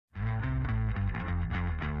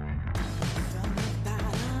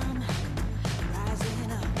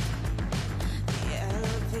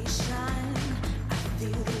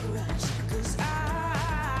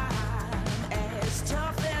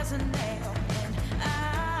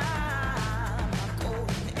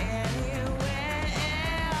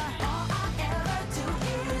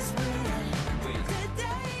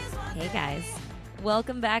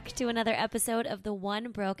Welcome back to another episode of the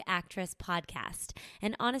One Broke Actress podcast,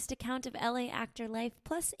 an honest account of LA actor life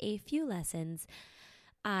plus a few lessons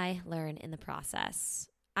I learn in the process.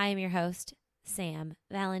 I am your host, Sam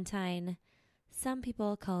Valentine. Some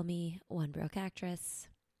people call me One Broke Actress.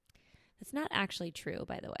 That's not actually true,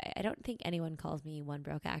 by the way. I don't think anyone calls me One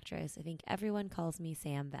Broke Actress. I think everyone calls me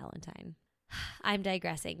Sam Valentine. I'm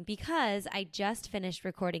digressing because I just finished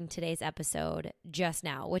recording today's episode just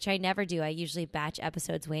now, which I never do. I usually batch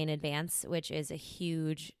episodes way in advance, which is a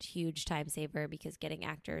huge, huge time saver because getting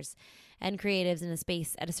actors and creatives in a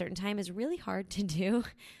space at a certain time is really hard to do.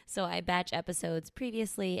 So I batch episodes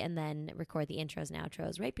previously and then record the intros and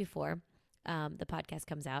outros right before the podcast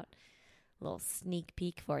comes out. A little sneak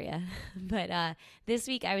peek for you. But this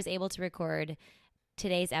week I was able to record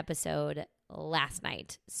today's episode last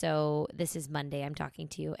night. So this is Monday I'm talking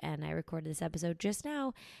to you, and I recorded this episode just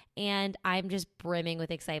now, and I'm just brimming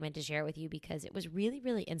with excitement to share it with you because it was really,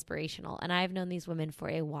 really inspirational. And I've known these women for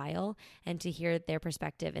a while, and to hear their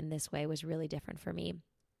perspective in this way was really different for me.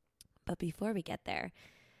 But before we get there,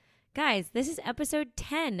 guys, this is episode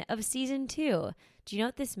 10 of season 2. Do you know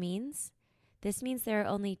what this means? This means there are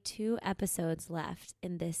only 2 episodes left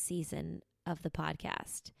in this season of the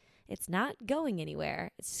podcast. It's not going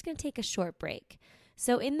anywhere. It's just going to take a short break.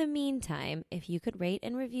 So in the meantime, if you could rate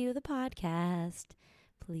and review the podcast,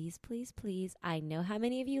 please, please, please. I know how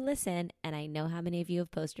many of you listen, and I know how many of you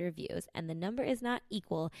have posted reviews, and the number is not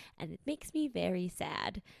equal, and it makes me very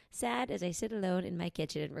sad. Sad as I sit alone in my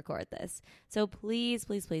kitchen and record this. So please,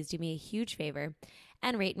 please, please do me a huge favor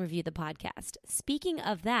and rate and review the podcast. Speaking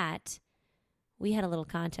of that, we had a little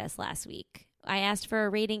contest last week. I asked for a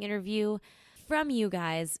rating and review from you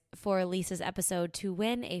guys for Lisa's episode to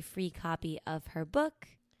win a free copy of her book.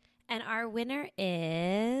 And our winner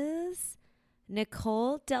is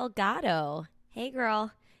Nicole Delgado. Hey,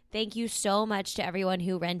 girl. Thank you so much to everyone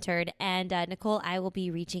who entered. And Nicole, I will be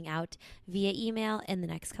reaching out via email in the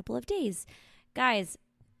next couple of days. Guys,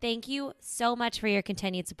 thank you so much for your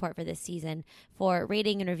continued support for this season, for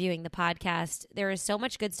rating and reviewing the podcast. There is so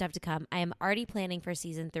much good stuff to come. I am already planning for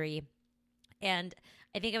season 3. And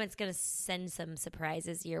I think I'm just going to send some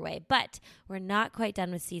surprises your way. But we're not quite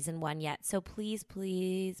done with season 1 yet. So please,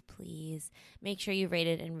 please, please make sure you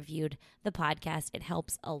rated and reviewed the podcast. It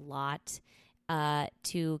helps a lot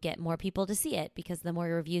to get more people to see it, because the more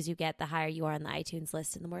reviews you get, the higher you are on the iTunes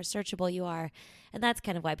list and the more searchable you are. And that's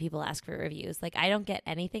kind of why people ask for reviews. Like, I don't get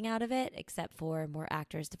anything out of it except for more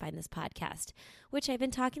actors to find this podcast, which I've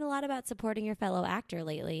been talking a lot about supporting your fellow actor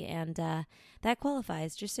lately. And that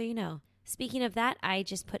qualifies, just so you know. Speaking of that, I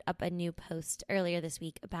just put up a new post earlier this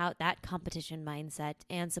week about that competition mindset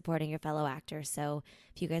and supporting your fellow actors. So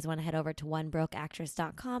if you guys want to head over to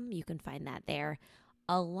onebrokeactress.com, you can find that there,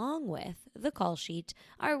 along with the call sheet,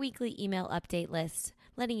 our weekly email update list,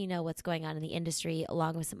 letting you know what's going on in the industry,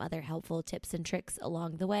 along with some other helpful tips and tricks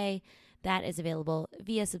along the way. That is available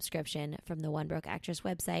via subscription from the One Broke Actress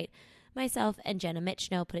website. Myself and Jenna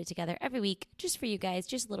Michno put it together every week just for you guys,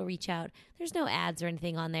 just a little reach out. There's no ads or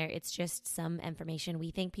anything on there. It's just some information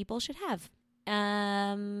we think people should have.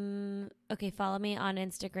 Okay, follow me on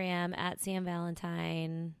Instagram at Sam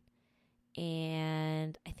Valentine.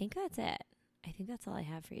 And I think that's it. I think that's all I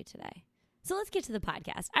have for you today. So let's get to the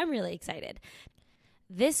podcast. I'm really excited.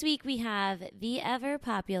 This week we have the ever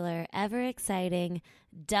popular, ever exciting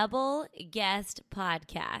double guest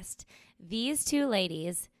podcast. These 2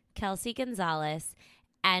 ladies, Kelsey Gonzales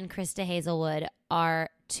and Krista Hazelwood, are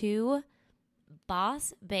 2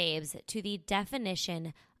 boss babes to the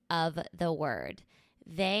definition of the word.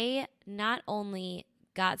 They not only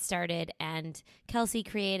got started, and Kelsey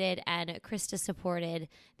created and Krista supported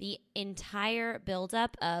the entire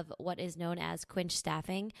buildup of what is known as Quinch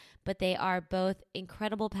Staffing, but they are both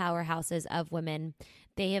incredible powerhouses of women.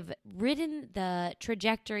 They have ridden the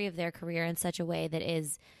trajectory of their career in such a way that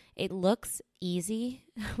it looks easy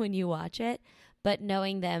when you watch it, but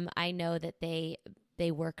knowing them, I know that they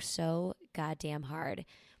work so goddamn hard.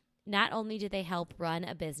 Not only do they help run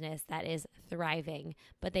a business that is thriving,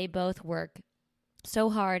 but they both work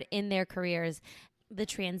so hard in their careers, the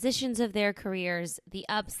transitions of their careers, the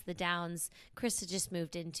ups, the downs. Krista just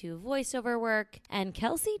moved into voiceover work, and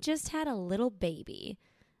Kelsey just had a little baby.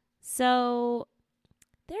 So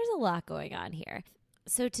there's a lot going on here.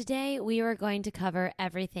 So today we are going to cover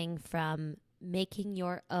everything from making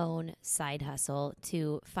your own side hustle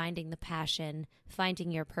to finding the passion,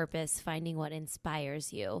 finding your purpose, finding what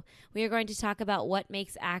inspires you. We are going to talk about what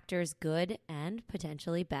makes actors good and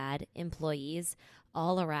potentially bad employees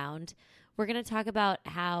all around. We're going to talk about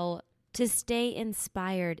how to stay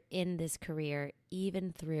inspired in this career,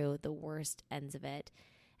 even through the worst ends of it.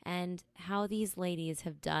 and how these ladies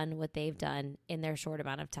have done what they've done in their short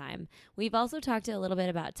amount of time. We've also talked a little bit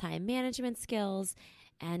about time management skills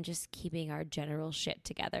and just keeping our general shit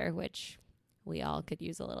together, which we all could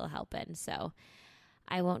use a little help in. So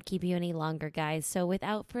I won't keep you any longer, guys. So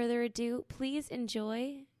without further ado, please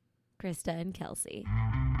enjoy Krista and Kelsey.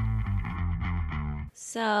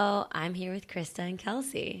 So I'm here with Krista and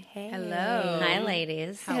Kelsey. Hey. Hello. Hi,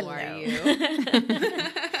 ladies. How are you?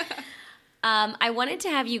 I wanted to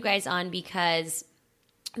have you guys on because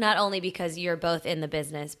not only because you're both in the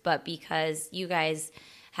business, but because you guys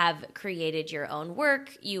have created your own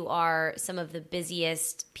work. You are some of the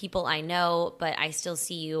busiest people I know, but I still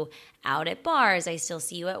see you out at bars. I still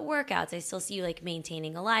see you at workouts. I still see you like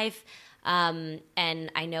maintaining a life. And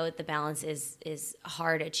I know that the balance is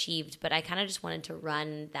hard achieved, but I kind of just wanted to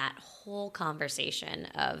run that whole conversation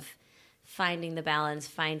of finding the balance,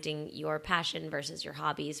 finding your passion versus your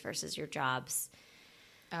hobbies versus your jobs.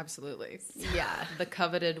 Absolutely. Yeah. The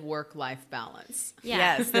coveted work-life balance. Yeah.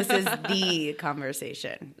 Yes, this is the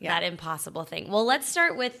conversation. Yeah. That impossible thing. Well, let's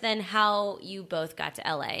start with then how you both got to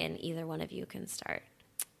LA, and either one of you can start.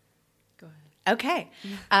 Go ahead. Okay.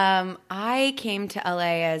 I came to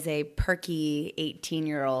LA as a perky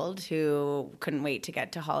 18-year-old who couldn't wait to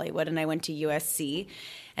get to Hollywood, and I went to USC,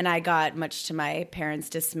 and I got, much to my parents'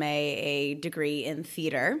 dismay, a degree in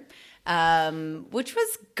theater, which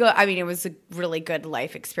was good. I mean, it was a really good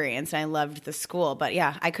life experience, and I loved the school. But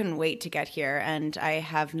yeah, I couldn't wait to get here, and I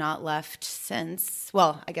have not left since.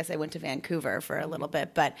 Well, I guess I went to Vancouver for a little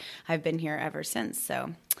bit, but I've been here ever since,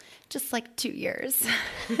 so just like 2 years.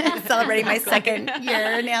 Celebrating my second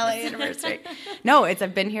year in the LA anniversary. No,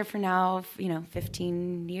 I've been here for now,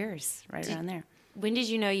 15 years, right around there. When did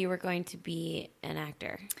you know you were going to be an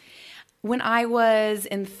actor? When I was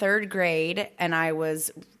in third grade and I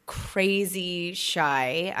was crazy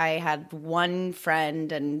shy, I had one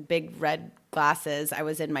friend and big red glasses. I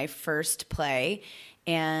was in my first play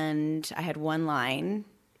and I had one line.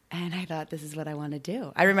 And I thought, this is what I want to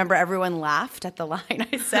do. I remember everyone laughed at the line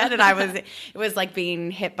I said, and it was like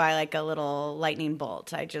being hit by like a little lightning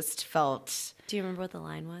bolt. I just felt. Do you remember what the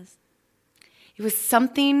line was? It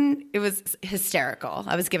was hysterical.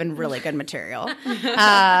 I was given really good material.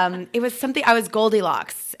 It was something, I was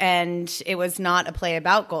Goldilocks, and it was not a play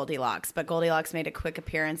about Goldilocks, but Goldilocks made a quick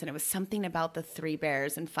appearance, and it was something about the three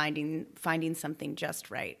bears and finding something just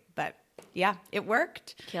right. But yeah, it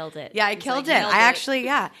worked. Killed it. Yeah, I killed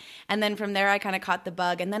it. And then from there I kind of caught the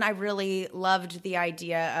bug. And then I really loved the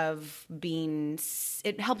idea of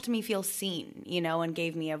it helped me feel seen, and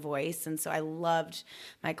gave me a voice. And so I loved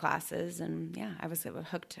my classes. And yeah, I was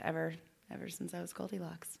hooked ever since I was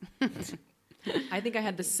Goldilocks. I think I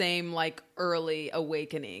had the same like early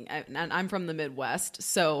awakening, and I'm from the Midwest,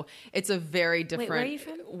 so it's a very different where are you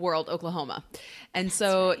from? World, Oklahoma. And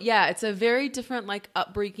so, yeah, it's a very different like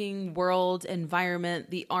upbreaking world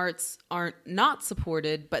environment. The arts aren't not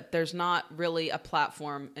supported, but there's not really a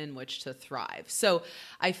platform in which to thrive. So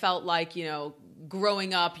I felt like,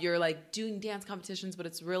 growing up, you're like doing dance competitions, but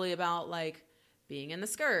it's really about like being in the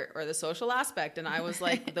skirt or the social aspect. And I was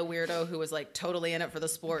like the weirdo who was like totally in it for the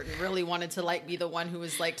sport and really wanted to like be the one who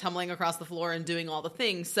was like tumbling across the floor and doing all the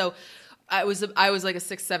things. So I was like a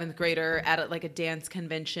 6th, 7th grader at like a dance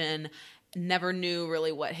convention, never knew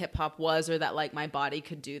really what hip hop was or that like my body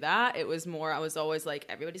could do that. It was more, I was always like,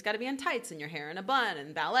 everybody's got to be in tights and your hair in a bun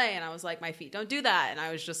and ballet. And I was like, my feet don't do that. And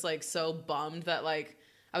I was just like so bummed that like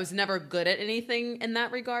I was never good at anything in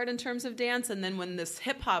that regard in terms of dance. And then when this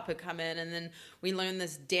hip hop had come in and then we learned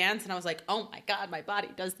this dance and I was like, oh my God, my body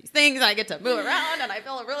does these things and I get to move around and I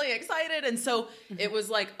feel really excited. And so it was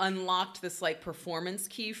like unlocked this like performance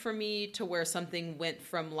key for me to where something went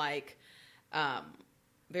from like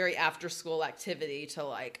very after school activity to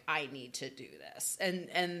like, I need to do this.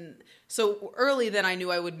 And so early then I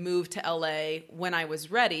knew I would move to LA when I was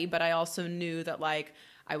ready, but I also knew that like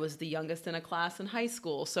I was the youngest in a class in high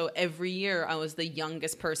school. So every year I was the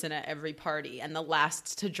youngest person at every party and the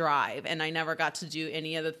last to drive. And I never got to do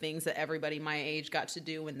any of the things that everybody my age got to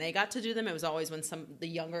do when they got to do them. It was always when the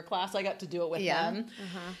younger class, I got to do it with them.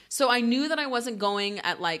 So I knew that I wasn't going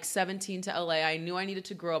at like 17 to LA. I knew I needed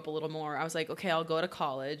to grow up a little more. I was like, okay, I'll go to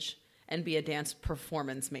college and be a dance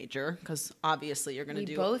performance major because obviously you're going to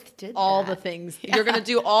do both did all that. the things. Yeah. You're going to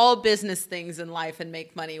do all business things in life and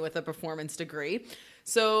make money with a performance degree.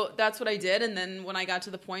 So that's what I did. And then when I got to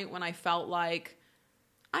the point when I felt like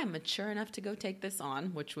I'm mature enough to go take this on,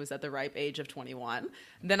 which was at the ripe age of 21,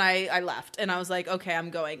 then I left and I was like, okay, I'm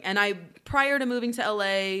going. And prior to moving to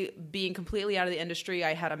LA, being completely out of the industry,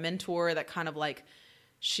 I had a mentor that kind of like,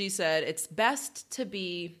 she said, it's best to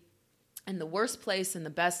be in the worst place in the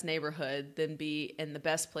best neighborhood than be in the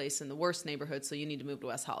best place in the worst neighborhood. So you need to move to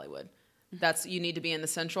West Hollywood. You need to be in the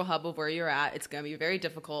central hub of where you're at. It's going to be very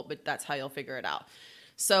difficult, but that's how you'll figure it out.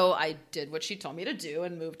 So I did what she told me to do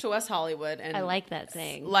and moved to West Hollywood. And I like that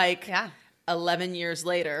saying. 11 years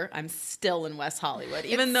later, I'm still in West Hollywood,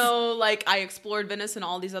 even though like I explored Venice and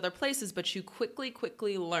all these other places, but you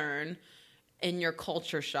quickly learn in your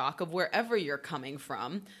culture shock of wherever you're coming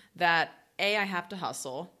from that A, I have to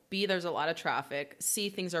hustle, B, there's a lot of traffic, C,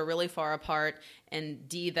 things are really far apart, and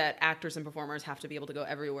D, that actors and performers have to be able to go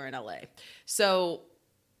everywhere in LA. So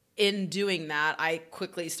in doing that, I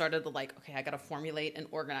quickly started to like, okay, I got to formulate and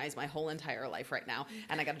organize my whole entire life right now.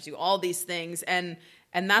 And I got to do all these things. And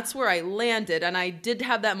that's where I landed. And I did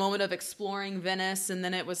have that moment of exploring Venice. And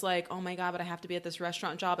then it was like, oh my God, but I have to be at this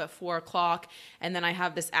restaurant job at 4:00. And then I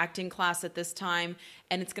have this acting class at this time.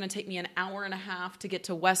 And it's going to take me an hour and a half to get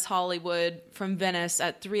to West Hollywood from Venice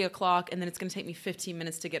at 3:00. And then it's going to take me 15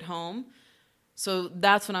 minutes to get home. So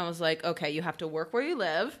that's when I was like, okay, you have to work where you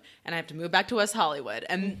live, and I have to move back to West Hollywood.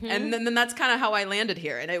 And and then that's kind of how I landed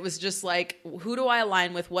here. And it was just like, who do I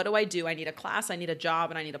align with? What do? I need a class, I need a job,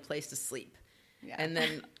 and I need a place to sleep. Yeah. And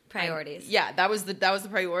then priorities. That was the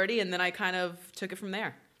priority. And then I kind of took it from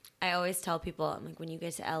there. I always tell people, I'm like, when you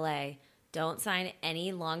get to LA, don't sign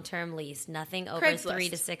any long-term lease, nothing over Craigslist. 3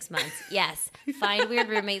 to 6 months. Yes. Find weird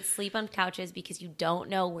roommates, sleep on couches because you don't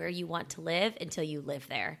know where you want to live until you live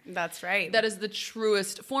there. That's right. That is the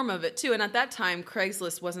truest form of it, too. And at that time,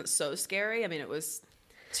 Craigslist wasn't so scary. I mean, it was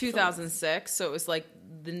 2006, so it was like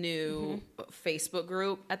the new Facebook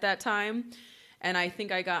group at that time. And I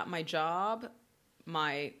think I got my job,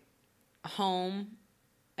 my home,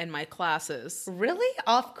 and my classes. Really?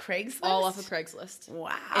 Off Craigslist? All off of Craigslist.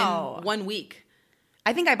 Wow. In 1 week.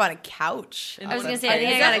 I think I bought a couch. I was going to say, I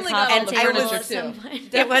think I got a coffee table at some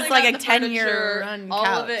point. It was like a 10-year run couch.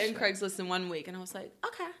 All of it in Craigslist in 1 week. And I was like,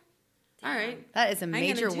 okay. All right. That is a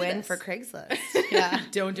major win for Craigslist. Yeah.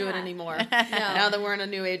 Don't do it anymore. No. Now that we're in a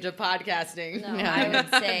new age of podcasting. No, I would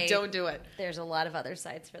say don't do it. There's a lot of other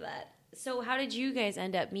sites for that. So how did you guys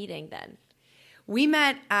end up meeting then? We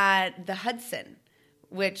met at the Hudson,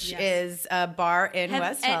 which is a bar in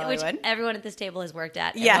West Hollywood. Which everyone at this table has worked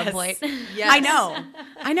at one point. Yes.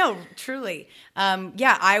 I know, truly.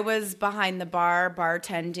 I was behind the bar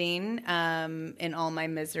bartending in all my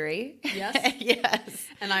misery. Yes. Yes.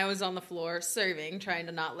 And I was on the floor serving, trying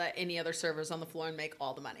to not let any other servers on the floor and make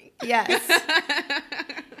all the money. Yes.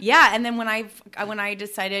 Yeah, and then when I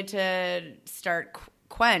decided to start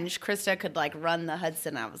Quench, Krista could like run the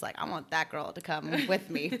Hudson. I was like, I want that girl to come with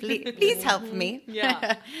me. Please help me.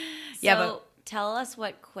 Yeah. So tell us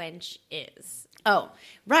what Quench is. Oh,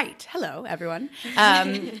 right. Hello, everyone.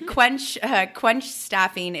 Quench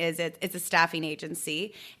Staffing it's a staffing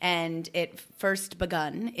agency, and it first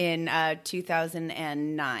begun in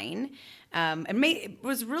 2009. It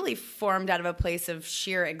was really formed out of a place of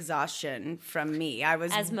sheer exhaustion from me.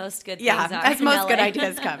 As most good things are. As most good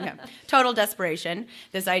ideas come. Yeah. Total desperation.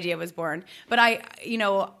 This idea was born. But I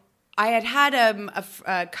had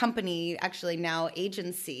a company, actually now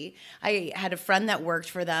agency. I had a friend that worked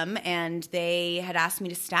for them, and they had asked me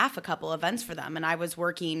to staff a couple events for them. And I was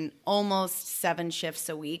working almost 7 shifts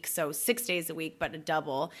a week, so 6 days a week, but a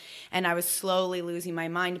double. And I was slowly losing my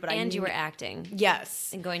mind. You were acting. Yes.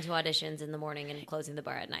 And going to auditions in the morning and closing the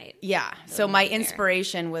bar at night. Yeah. So my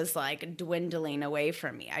inspiration was like dwindling away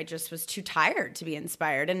from me. I just was too tired to be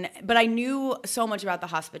inspired. But I knew so much about the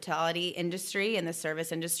hospitality industry and the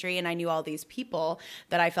service industry, and I knew all these people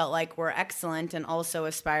that I felt like were excellent and also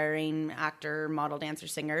aspiring actor, model, dancer,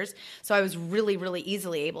 singers. So I was really, really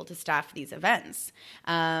easily able to staff these events.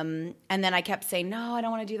 And then I kept saying, no, I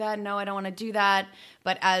don't want to do that. No, I don't want to do that.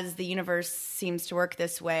 But as the universe seems to work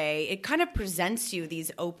this way, it kind of presents you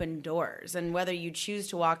these open doors. And whether you choose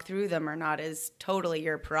to walk through them or not is totally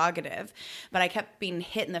your prerogative. But I kept being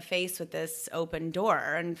hit in the face with this open door.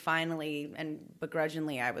 And finally, and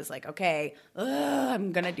begrudgingly, I was like, okay,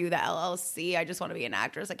 I'm going to do the LLC. I just want to be an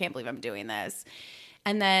actress. I can't believe I'm doing this.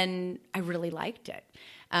 And then I really liked it.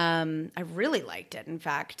 I really liked it, in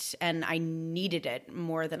fact, and I needed it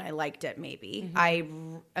more than I liked it, maybe. Mm-hmm. I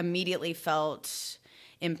immediately felt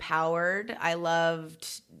empowered. I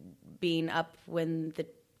loved being up when the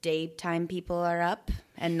daytime people are up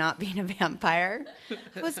and not being a vampire.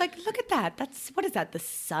 I was like, look at that. What is that, the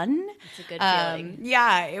sun? It's a good feeling.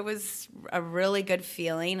 Yeah, it was a really good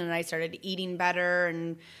feeling, and I started eating better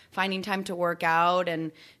and finding time to work out,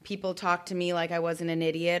 and people talked to me like I wasn't an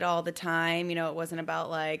idiot all the time. It wasn't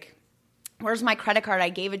about like, where's my credit card? I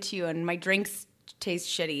gave it to you, and my drinks taste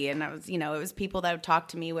shitty. And I was, it was people that would talk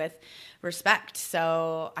to me with respect.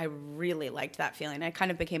 So I really liked that feeling. I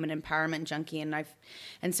kind of became an empowerment junkie,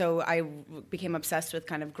 and so I became obsessed with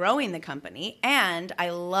kind of growing the company. And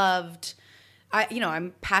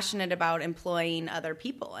I'm passionate about employing other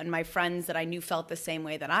people, and my friends that I knew felt the same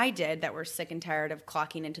way that I did, that were sick and tired of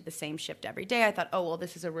clocking into the same shift every day. I thought, oh, well,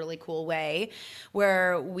 this is a really cool way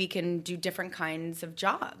where we can do different kinds of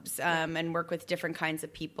jobs and work with different kinds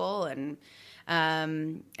of people. And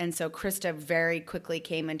so Krista very quickly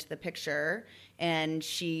came into the picture, and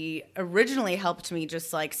she originally helped me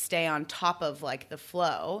just like stay on top of like the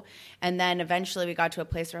flow. And then eventually we got to a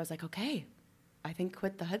place where I was like, okay, I think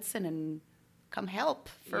quit the Hudson and come help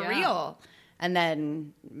for real. And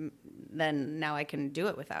then now I can do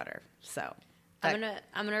it without her. So I'm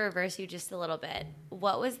gonna reverse you just a little bit.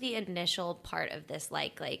 What was the initial part of this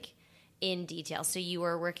like in detail? So you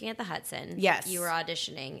were working at the Hudson. Yes. You were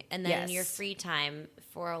auditioning, and then in your free time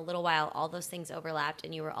for a little while, all those things overlapped,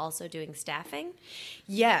 and you were also doing staffing.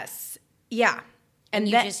 Yes. Yeah. And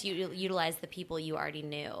you just utilized the people you already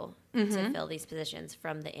knew to fill these positions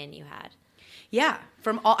from the inn you had. Yeah,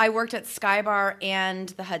 I worked at Sky Bar and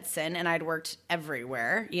the Hudson, and I'd worked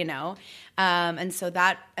everywhere, and so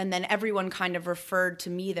and then everyone kind of referred to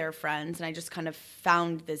me their friends, and I just kind of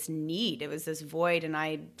found this need. It was this void, and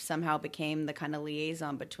I somehow became the kind of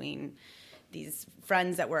liaison between these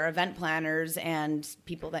friends that were event planners and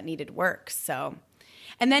people that needed work. So.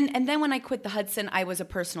 And then when I quit the Hudson, I was a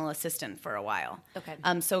personal assistant for a while. Okay.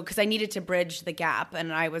 So because I needed to bridge the gap,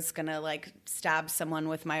 and I was gonna like stab someone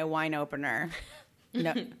with my wine opener.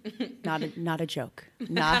 No, not a joke.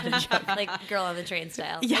 Not a joke. Like Girl on the Train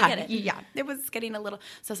style. Yeah, I get it. yeah. It was getting a little.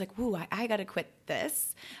 So I was like, "Ooh, I got to quit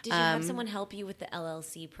this." Did you have someone help you with the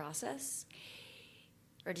LLC process,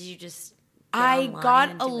 or did you just? I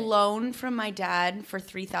got a loan from my dad for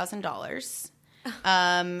 $3,000,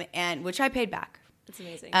 and which I paid back. That's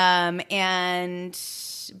amazing.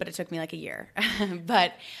 But it took me like a year.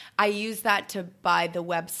 But I used that to buy the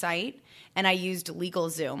website, and I used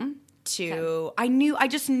LegalZoom to. Okay. I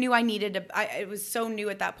just knew I needed it was so new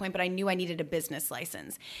at that point, but I knew I needed a business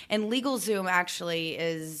license. And LegalZoom actually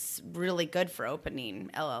is really good for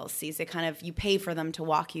opening LLCs. You pay for them to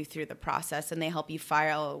walk you through the process, and they help you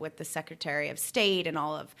file with the Secretary of State and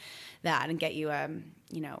all of that, and get you an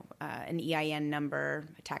EIN number,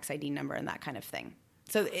 a tax ID number, and that kind of thing.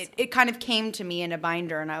 So it kind of came to me in a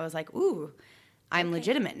binder, and I was like, ooh, I'm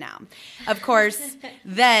legitimate now. Of course,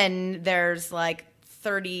 then there's like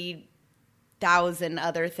 30,000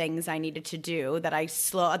 other things I needed to do that I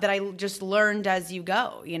just learned as you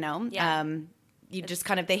go, Yeah. You just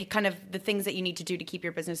the things that you need to do to keep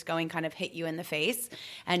your business going kind of hit you in the face,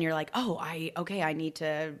 and you're like, oh, I need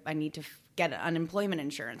to get unemployment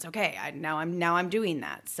insurance. Okay, now I'm doing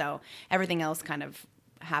that. So everything else kind of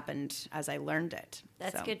happened as I learned it.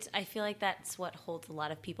 That's good. I feel like that's what holds a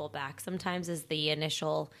lot of people back sometimes, is the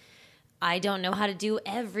initial, I don't know how to do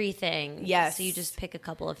everything. Yes. So you just pick a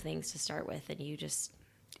couple of things to start with, and you just...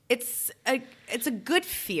 It's a good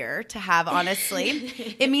fear to have, honestly.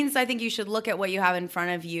 It means I think you should look at what you have in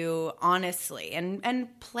front of you honestly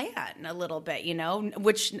and plan a little bit,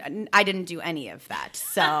 which I didn't do any of that.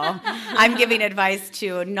 So I'm giving advice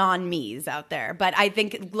to non-me's out there. But I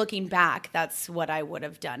think looking back, that's what I would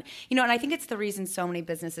have done. And I think it's the reason so many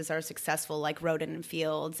businesses are successful, like Roden &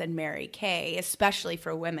 Fields and Mary Kay, especially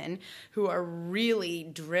for women who are really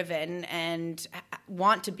driven and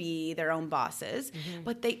want to be their own bosses.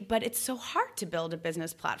 Mm-hmm. But it's so hard to build a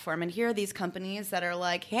business platform. And here are these companies that are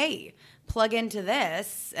like, hey, plug into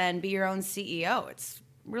this and be your own CEO. It's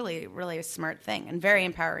really, really a smart thing and very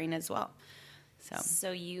empowering as well.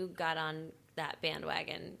 So you got on that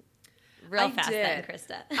bandwagon real fast then,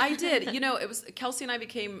 Krista. I did. It was Kelsey and I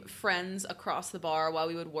became friends across the bar while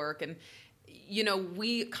we would work. And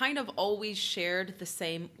we kind of always shared the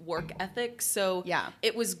same work ethic. So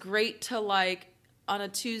it was great to on a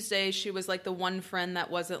Tuesday, she was like the one friend that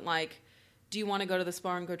wasn't like, do you want to go to this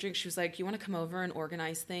bar and go drink? She was like, you want to come over and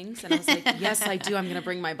organize things? And I was like, yes, I do. I'm going to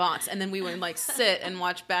bring my bots. And then we would sit and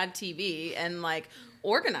watch bad TV and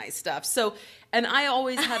organize stuff. So, and I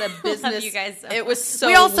always had a business. Love you guys so it was so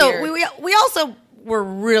we also, weird. We also were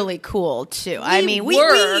really cool too. We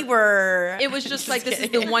were. It was just this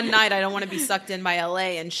is the one night I don't want to be sucked in by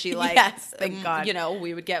LA. And she yes, thank God.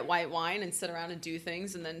 We would get white wine and sit around and do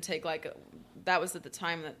things and then take that was at the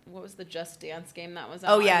time what was the Just Dance game that was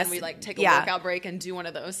on? Oh, yes. And we take a workout break and do one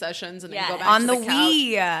of those sessions and then go back on to the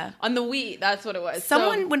Wii. Couch. On the Wii, that's what it was.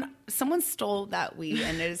 Someone stole that Wii,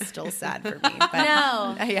 and it is still sad for me. But,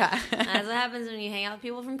 no. Yeah. That's what happens when you hang out with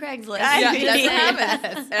people from Craigslist. Yeah, that's what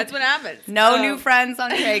happens. That's what happens. No new friends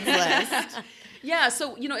on Craigslist. Yeah,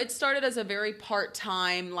 so, it started as a very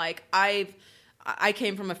part-time, like, I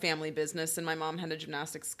came from a family business, and my mom had a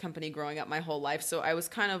gymnastics company growing up my whole life, so I was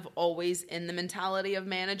kind of always in the mentality of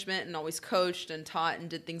management and always coached and taught and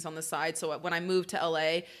did things on the side. So when I moved to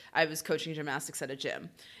LA, I was coaching gymnastics at a gym,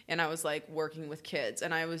 and I was, like, working with kids,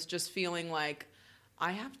 and I was just feeling like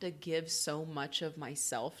I have to give so much of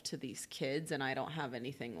myself to these kids, and I don't have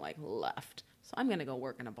anything, like, left. So I'm going to go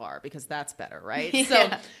work in a bar because that's better, right?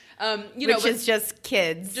 Yeah. So, Which is just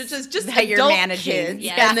kids. Just that you're adult managing. Kids,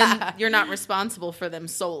 Yeah. and then you're not responsible for them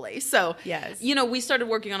solely. So, yes. We started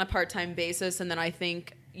working on a part-time basis, and then I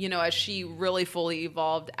think, as she really fully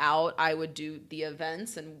evolved out, I would do the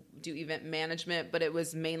events and do event management, but it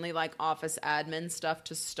was mainly like office admin stuff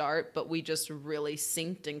to start, but we just really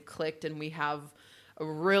synced and clicked, and we have a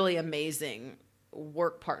really amazing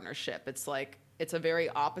work partnership. It's like, it's a very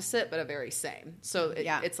opposite, but a very same. So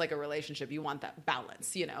it's like a relationship. You want that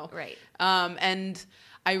balance, Right. And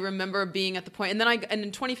I remember being at the point, and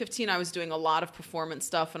in 2015, I was doing a lot of performance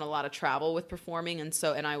stuff and a lot of travel with performing. And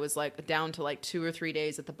I was like down to like 2 or 3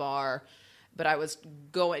 days at the bar, but I was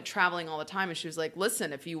traveling all the time. And she was like,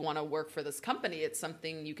 listen, if you want to work for this company, it's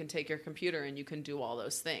something you can take your computer and you can do all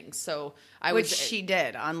those things. So Which she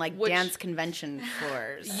did on dance convention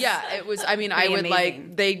floors. Yeah, it was, I would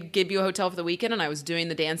amazing. they'd give you a hotel for the weekend, and I was doing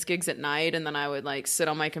the dance gigs at night, and then I would sit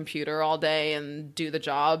on my computer all day and do the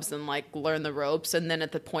jobs and learn the ropes. And then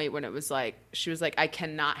at the point when it was she was like, I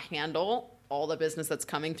cannot handle all the business that's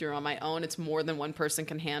coming through on my own. It's more than one person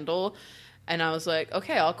can handle. And I was like,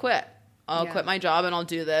 okay, I'll quit. I'll quit my job and I'll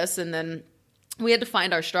do this. And then we had to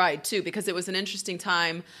find our stride too, because it was an interesting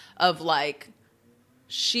time of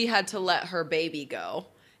she had to let her baby go,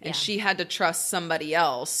 and she had to trust somebody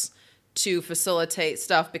else to facilitate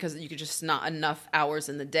stuff, because you could just not enough hours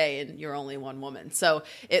in the day, and you're only one woman. So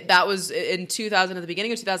that was in 2000, at the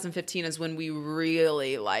beginning of 2015 is when we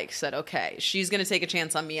really said, okay, she's going to take a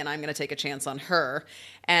chance on me and I'm going to take a chance on her,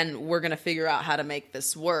 and we're going to figure out how to make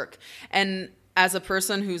this work. And as a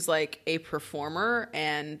person who's a performer,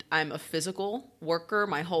 and I'm a physical worker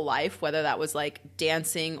my whole life, whether that was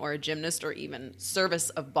dancing or a gymnast or even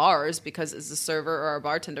service of bars, because as a server or a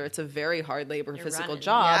bartender, it's a very hard labor physical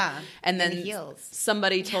job. Yeah. And then heels.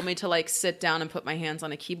 somebody told me to sit down and put my hands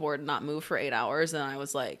on a keyboard and not move for 8 hours. And I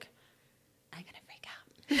was like,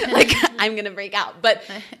 I'm going to break out. But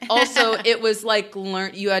also it was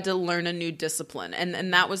you had to learn a new discipline.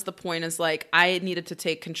 And that was the point, is I needed to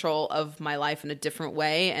take control of my life in a different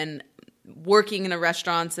way. And working in a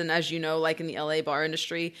restaurants, and as you know, in the LA bar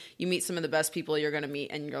industry, you meet some of the best people you're going to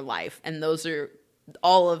meet in your life. And those are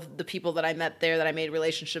all of the people that I met there that I made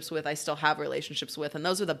relationships with, I still have relationships with. And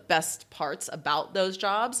those are the best parts about those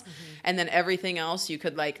jobs. Mm-hmm. And then everything else you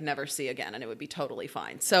could never see again, and it would be totally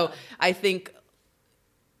fine. So I think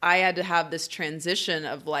I had to have this transition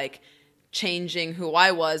of changing who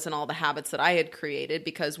I was and all the habits that I had created,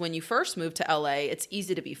 because when you first move to LA, it's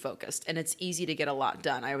easy to be focused and it's easy to get a lot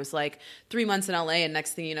done. I was 3 months in LA, and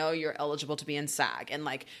next thing you know, you're eligible to be in SAG, and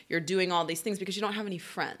you're doing all these things because you don't have any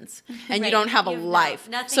friends and you don't have a life.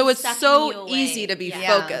 So it's so easy to be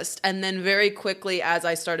focused. And then very quickly, as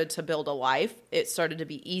I started to build a life, it started to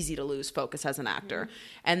be easy to lose focus as an actor.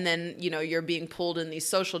 Mm-hmm. And then, you're being pulled in these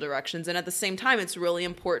social directions. And at the same time, it's really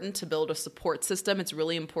important to build a support system. It's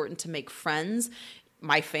really important to make friends.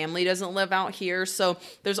 My family doesn't live out here. So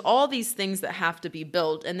there's all these things that have to be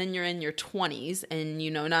built. And then you're in your 20s and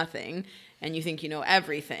you know nothing, and you think you know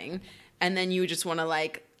everything. And then you just want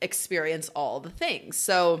to experience all the things.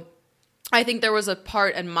 So I think there was a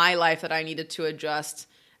part in my life that I needed to adjust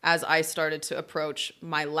as I started to approach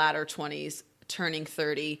my latter 20s, turning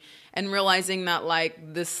 30, and realizing that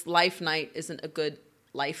this life night isn't a good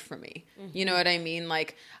life for me. Mm-hmm. You know what I mean?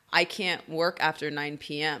 I can't work after 9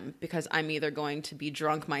 p.m. because I'm either going to be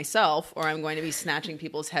drunk myself or I'm going to be snatching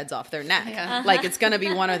people's heads off their neck. Yeah. It's going to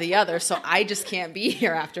be one or the other. So I just can't be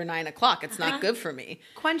here after 9 o'clock. It's not good for me.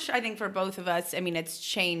 Quench, I think for both of us, it's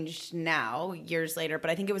changed now, years later, but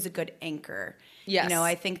I think it was a good anchor. Yes.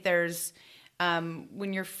 I think there's,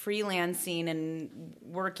 when you're freelancing and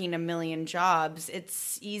working a million jobs,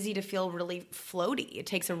 it's easy to feel really floaty. It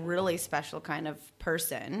takes a really special kind of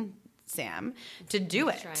person, Sam, to do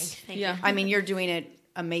it. Thank you. You're doing it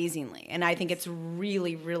amazingly. And I think it's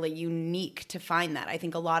really, really unique to find that. I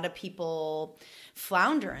think a lot of people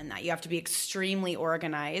flounder in that. You have to be extremely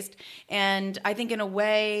organized. And I think in a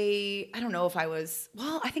way, I don't know if I was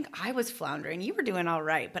floundering. You were doing all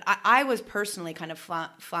right. But I was personally kind of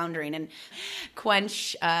floundering. And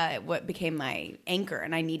Quench what became my anchor.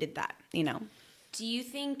 And I needed that, Do you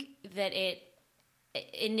think that it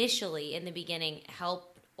initially, in the beginning, helped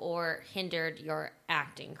or hindered your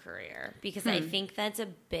acting career? Because I think that's a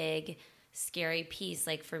big, scary piece.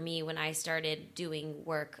 Like for me, when I started doing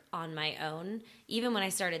work on my own, even when I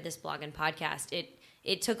started this blog and podcast,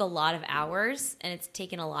 it took a lot of hours, and it's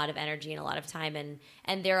taken a lot of energy and a lot of time.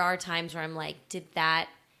 And there are times where I'm like,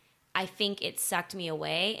 I think it sucked me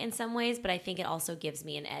away in some ways, but I think it also gives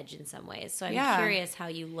me an edge in some ways. So I'm curious how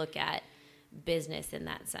you look at business in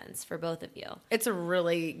that sense for both of you. It's a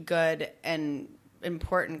really good and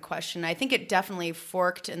important question. I think it definitely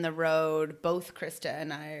forked in the road, both Krista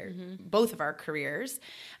and I, both of our careers.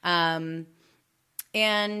 And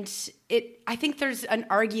I think there's an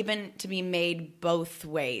argument to be made both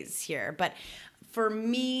ways here. But for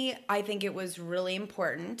me, I think it was really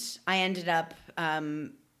important. I ended up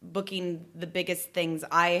booking the biggest things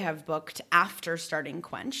I have booked after starting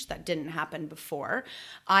Quench. That didn't happen before.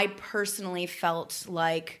 I personally felt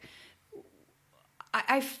like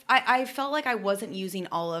I felt like I wasn't using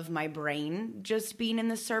all of my brain just being in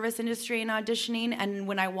the service industry and auditioning. And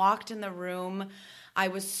when I walked in the room,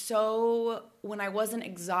 when I wasn't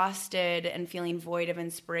exhausted and feeling void of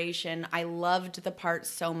inspiration, I loved the part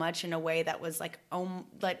so much in a way that was like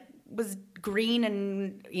was green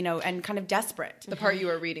and, and kind of desperate. The part you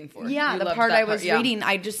were reading for. Yeah, the part I was reading,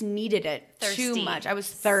 I just needed it too much. I was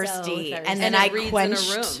thirsty. And then I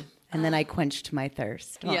quenched. And then I quenched my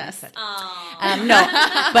thirst. Yes. No,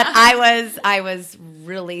 but I was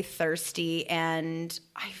really thirsty, and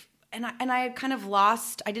I kind of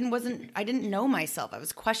lost. I didn't know myself. I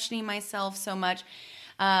was questioning myself so much.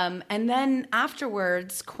 And then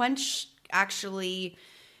afterwards, Quench actually,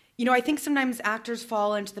 I think sometimes actors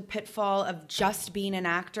fall into the pitfall of just being an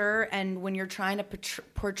actor, and when you're trying to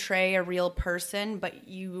portray a real person, but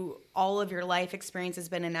all of your life experience has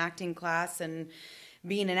been in acting class and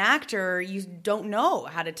being an actor, you don't know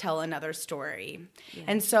how to tell another story. Yeah.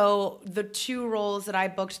 And so the two roles that I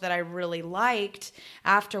booked that I really liked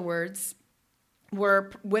afterwards were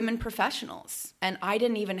women professionals. And I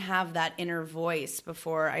didn't even have that inner voice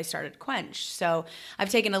before I started Quench. So I've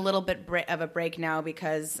taken a little bit of a break now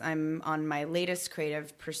because I'm on my latest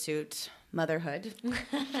creative pursuit, motherhood.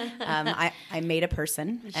 I made a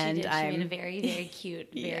person. She made a very, very cute,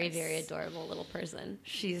 very, very adorable little person.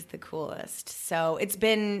 She's the coolest. So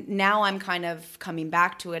now I'm kind of coming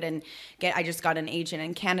back to it, and I just got an agent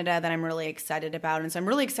in Canada that I'm really excited about. And so I'm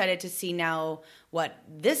really excited to see now what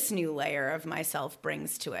this new layer of myself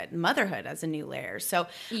brings to it. Motherhood as a new layer. So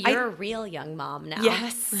you're a real young mom now.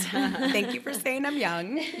 Yes. Thank you for saying I'm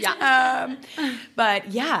young. Yeah.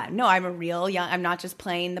 But yeah, no, I'm a real young, I'm not just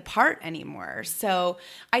playing the part anymore. So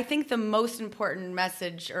I think the most important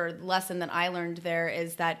message or lesson that I learned there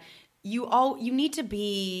is that you need to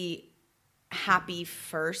be happy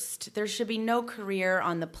first. There should be no career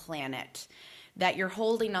on the planet that you're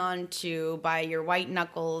holding on to by your white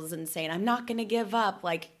knuckles and saying, I'm not going to give up.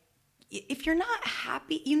 Like, if you're not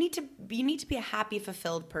happy, you need to be a happy,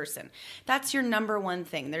 fulfilled person. That's your number one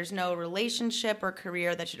thing. There's no relationship or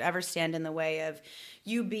career that should ever stand in the way of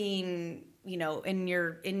you being, in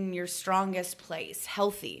your strongest place,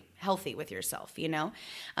 healthy with yourself,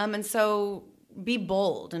 and so be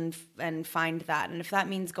bold and find that. And if that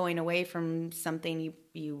means going away from something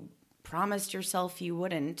you promised yourself you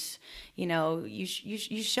wouldn't, you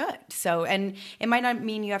should. So, and it might not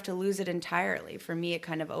mean you have to lose it entirely. For me, it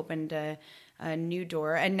kind of opened a new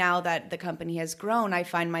door. And now that the company has grown, I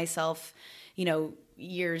find myself,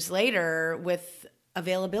 years later with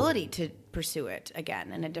availability to pursue it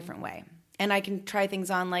again in a different way. And I can try things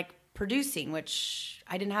on like producing, which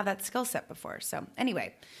I didn't have that skill set before. So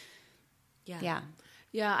anyway. Yeah.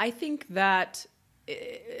 Yeah, I think that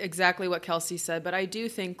exactly what Kelsey said, but I do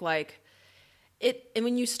think and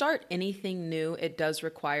when you start anything new, it does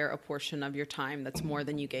require a portion of your time that's more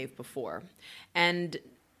than you gave before. And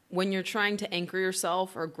when you're trying to anchor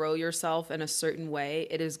yourself or grow yourself in a certain way,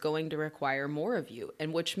 it is going to require more of you,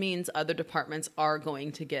 and which means other departments are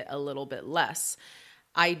going to get a little bit less.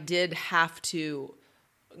 I did have to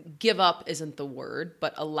give up isn't the word,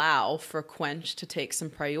 but allow for Quench to take some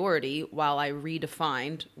priority while I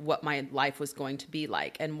redefined what my life was going to be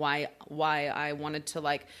like, and why I wanted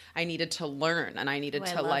to I needed to learn, and I needed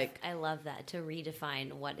I love that, to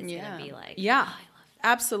redefine what it's going to be like. Yeah.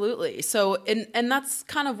 Absolutely. So, and that's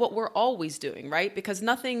kind of what we're always doing, right? Because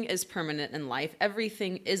nothing is permanent in life.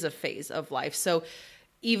 Everything is a phase of life. So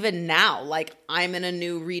even now, I'm in a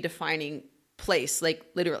new redefining place,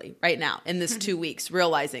 literally right now in this 2 weeks,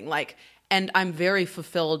 realizing and I'm very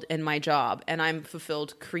fulfilled in my job, and I'm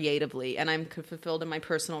fulfilled creatively, and I'm fulfilled in my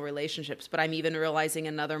personal relationships, but I'm even realizing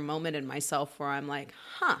another moment in myself where I'm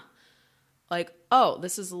like, oh,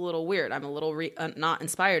 this is a little weird. I'm a little not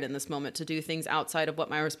inspired in this moment to do things outside of what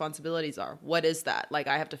my responsibilities are. What is that? Like,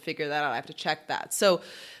 I have to figure that out. I have to check that. So,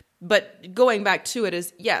 but going back to it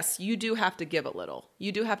is, yes, you do have to give a little.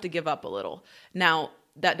 You do have to give up a little. Now,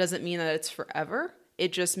 that doesn't mean that it's forever.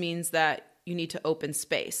 It just means that you need to open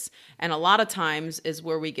space. And a lot of times is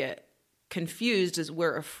where we get confused is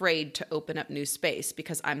we're afraid to open up new space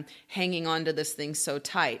because I'm hanging on to this thing so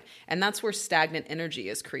tight. And that's where stagnant energy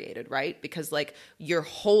is created, right? Because like you're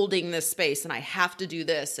holding this space and I have to do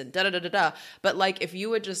this and da da da da da. But like if you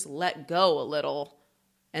would just let go a little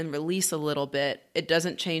and release a little bit, it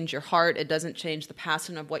doesn't change your heart. It doesn't change the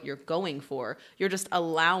passion of what you're going for. You're just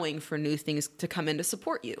allowing for new things to come in to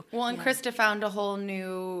support you. Well, and Krista found a whole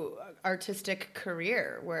new artistic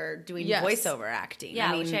career where doing voiceover acting.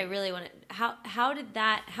 Yeah, which I really want to. How did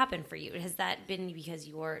that happen for you? Has that been because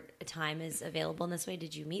your time is available in this way?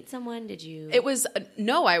 Did you meet someone? Did you? It was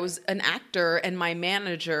no. I was an actor, and my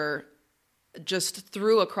manager just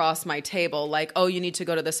threw across my table like, "Oh, you need to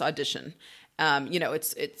go to this audition."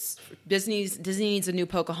 It's Disney needs a new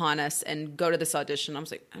Pocahontas and go to this audition. I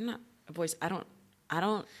was like, I'm not a voice. I don't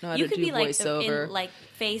know how to do voiceover. Like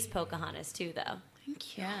face Pocahontas too, though.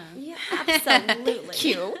 Thank you. Yeah, absolutely.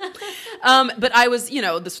 Cute. But I was,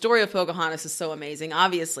 the story of Pocahontas is so amazing.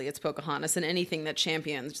 Obviously, it's Pocahontas, and anything that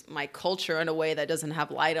champions my culture in a way that doesn't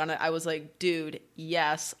have light on it, I was like, dude,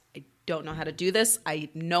 yes, I don't know how to do this. I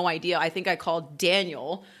have no idea. I think I called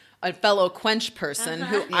Daniel, a fellow Quench person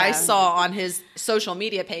who I saw on his social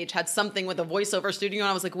media page had something with a voiceover studio. And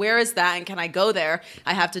I was like, where is that? And can I go there?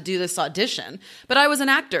 I have to do this audition. But I was an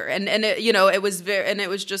actor and it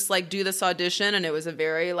was just like, do this audition. And it was a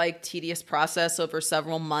very like tedious process over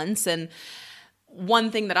several months. And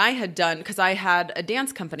one thing that I had done, because I had a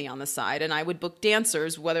dance company on the side and I would book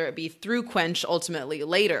dancers, whether it be through Quench ultimately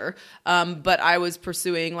later. But I was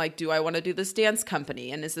pursuing like, do I want to do this dance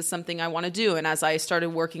company? And is this something I want to do? And as I started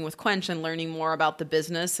working with Quench and learning more about the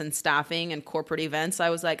business and staffing and corporate events, I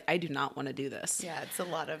was like, I do not want to do this. Yeah, it's a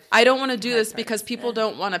lot of... I don't want to do this because people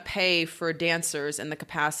don't want to pay for dancers in the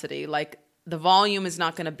capacity. Like the volume is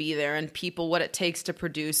not going to be there and people, what it takes to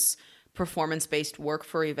produce performance-based work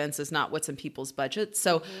for events is not what's in people's budget.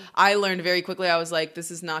 So I learned very quickly, I was like,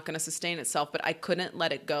 this is not going to sustain itself, but I couldn't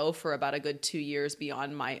let it go for about a good 2 years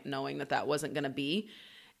beyond my knowing that wasn't going to be.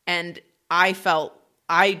 And I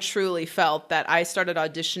truly felt that I started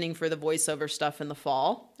auditioning for the voiceover stuff in the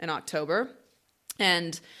fall in October.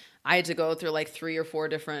 And I had to go through like 3 or 4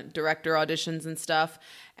 different director auditions and stuff.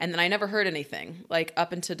 And then I never heard anything like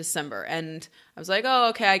up into December. And I was like, oh,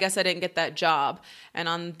 okay, I guess I didn't get that job. And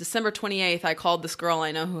on December 28th, I called this girl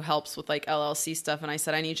I know who helps with like LLC stuff. And I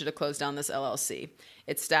said, I need you to close down this LLC.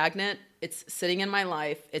 It's stagnant. It's sitting in my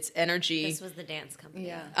life. It's energy. This was the dance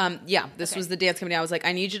company. This was the dance company. I was like,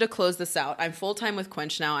 I need you to close this out. I'm full-time with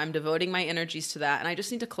Quench now. I'm devoting my energies to that. And I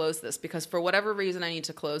just need to close this because for whatever reason, I need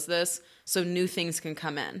to close this so new things can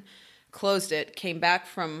come in. Closed it, came back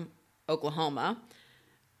from Oklahoma,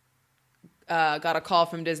 got a call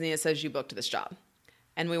from Disney that says you booked this job.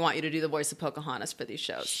 And we want you to do the voice of Pocahontas for these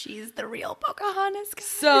shows. She's the real Pocahontas, guys.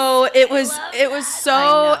 So it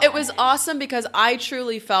was awesome because I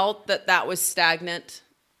truly felt that was stagnant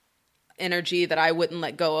energy that I wouldn't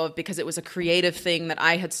let go of because it was a creative thing that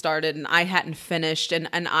I had started and I hadn't finished and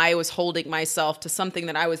I was holding myself to something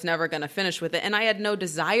that I was never going to finish with it. And I had no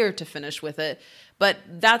desire to finish with it, but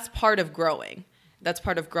that's part of growing. That's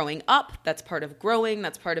part of growing up. That's part of growing.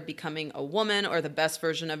 That's part of becoming a woman or the best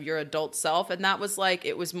version of your adult self. And that was like,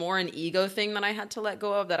 it was more an ego thing that I had to let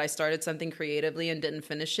go of, that I started something creatively and didn't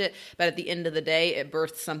finish it. But at the end of the day, it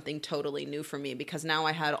birthed something totally new for me because now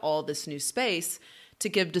I had all this new space to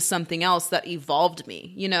give to something else that evolved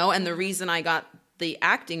me, And the reason I got the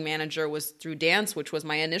acting manager was through dance, which was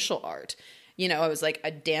my initial art. I was like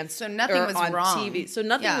a dancer. So nothing was on wrong. TV. So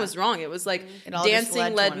nothing was wrong. It was like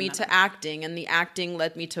dancing led me to acting and the acting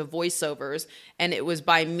led me to voiceovers. And it was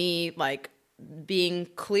by me like being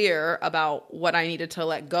clear about what I needed to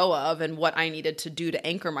let go of and what I needed to do to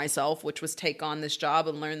anchor myself, which was take on this job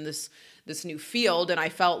and learn this new field. And I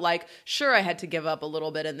felt like, sure, I had to give up a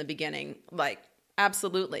little bit in the beginning. Like,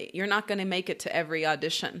 absolutely. You're not going to make it to every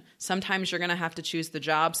audition. Sometimes you're going to have to choose the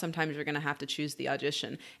job. Sometimes you're going to have to choose the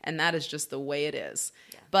audition. And that is just the way it is.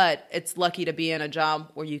 Yeah. But it's lucky to be in a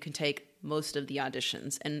job where you can take most of the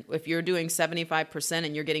auditions. And if you're doing 75%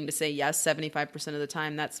 and you're getting to say yes 75% of the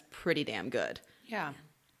time, that's pretty damn good. Yeah.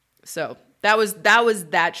 So that was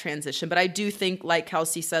that transition. But I do think, like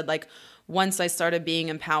Kelsey said, like once I started being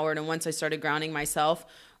empowered and once I started grounding myself,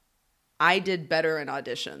 I did better in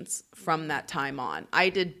auditions from that time on. I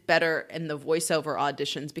did better in the voiceover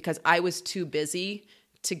auditions because I was too busy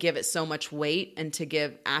to give it so much weight and to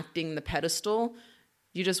give acting the pedestal.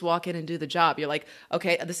 You just walk in and do the job. You're like,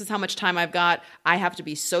 okay, this is how much time I've got. I have to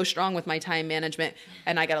be so strong with my time management,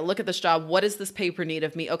 and I got to look at this job. What does this paper need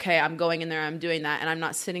of me? Okay, I'm going in there. I'm doing that. And I'm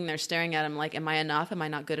not sitting there staring at him like, am I enough? Am I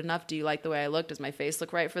not good enough? Do you like the way I look? Does my face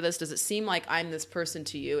look right for this? Does it seem like I'm this person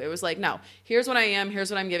to you? It was like, no, here's what I am.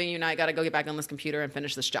 Here's what I'm giving you. Now I got to go get back on this computer and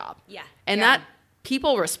finish this job. Yeah. And that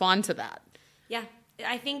people respond to that. Yeah.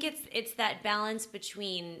 I think it's that balance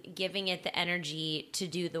between giving it the energy to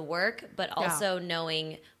do the work, but also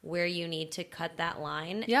knowing where you need to cut that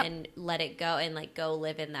line and let it go and like go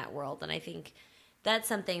live in that world. And I think that's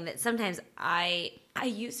something that sometimes I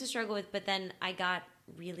used to struggle with, but then I got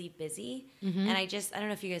really busy. And I don't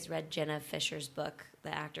know if you guys read Jenna Fisher's book, The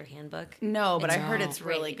Actor Handbook. No, but I heard it's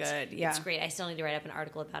really good. Yeah. It's great. I still need to write up an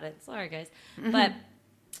article about it. Sorry, guys. But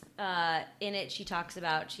in it, she talks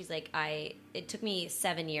about, she's like, it took me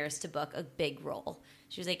 7 years to book a big role.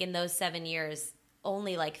 She was like, in those 7 years,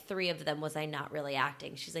 only like 3 of them was I not really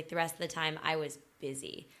acting. She's like, the rest of the time I was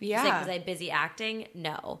busy. Yeah. She's like, was I busy acting?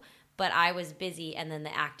 No. But I was busy, and then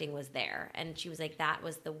the acting was there. And she was like, that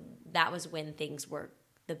was when things were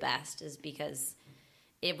the best, is because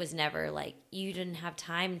it was never like, you didn't have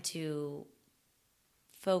time to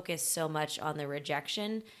focus so much on the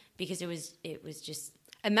rejection, because it was just.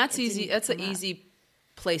 And that's easy. That's an easy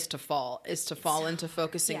place to fall, is to fall into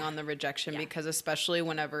focusing on the rejection, because especially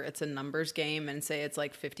whenever it's a numbers game and say it's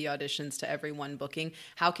like 50 auditions to every one booking,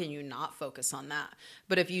 how can you not focus on that?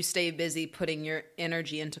 But if you stay busy putting your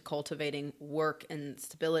energy into cultivating work and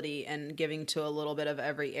stability and giving to a little bit of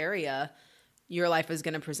every area, your life is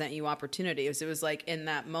going to present you opportunities. It was like in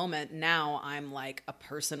that moment, now I'm like a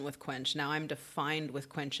person with Quench. Now I'm defined with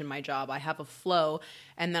Quench in my job. I have a flow,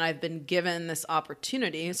 and then I've been given this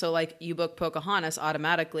opportunity. So like you book Pocahontas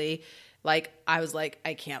automatically, like I was like,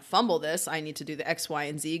 I can't fumble this. I need to do the X, Y,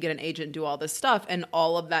 and Z, get an agent, do all this stuff. And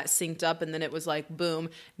all of that synced up. And then it was like,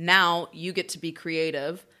 boom, now you get to be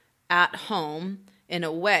creative at home in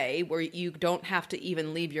a way where you don't have to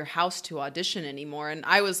even leave your house to audition anymore. And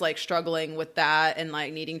I was like struggling with that and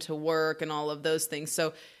like needing to work and all of those things.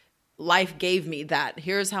 So life gave me that.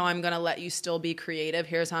 Here's how I'm going to let you still be creative.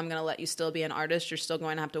 Here's how I'm going to let you still be an artist. You're still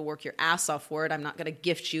going to have to work your ass off for it. I'm not going to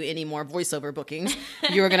gift you any more voiceover bookings.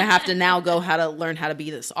 You're going to have to now go learn how to be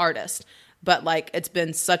this artist. But like, it's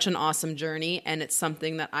been such an awesome journey, and it's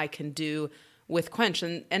something that I can do with Quench,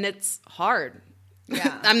 and it's hard.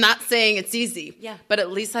 Yeah. I'm not saying it's easy, but at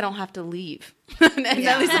least I don't have to leave. And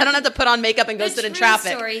at least I don't have to put on makeup and go sit in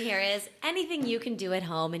traffic. The story here is anything you can do at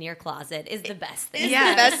home in your closet is the best thing. It's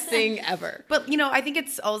the best thing ever. But, I think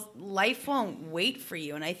life won't wait for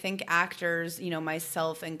you. And I think actors,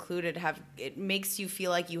 myself included, it makes you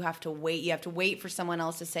feel like you have to wait. You have to wait for someone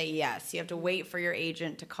else to say yes. You have to wait for your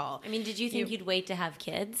agent to call. I mean, did you think you'd wait to have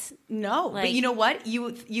kids? No. But you know what?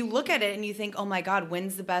 You look at it and you think, oh my God,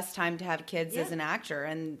 when's the best time to have kids as an actor?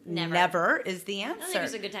 And never is the answer. I don't think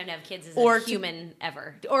there's a good time to have kids as a human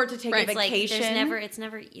ever, or to take a vacation. It's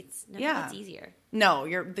never it's easier. No,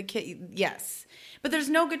 you're the kid. Yes, but there's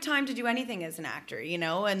no good time to do anything as an actor,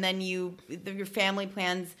 and then your family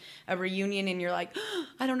plans a reunion and you're like, oh,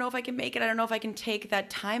 I don't know if I can make it. I don't know if I can take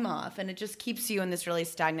that time off, and it just keeps you in this really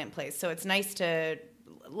stagnant place. So it's nice to,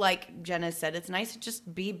 like Jenna said, it's nice to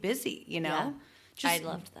just be busy, Yeah, just I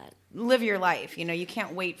loved that. Live your life. You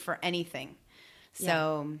can't wait for anything.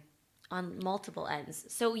 So. Yeah. On multiple ends.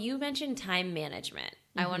 So you mentioned time management.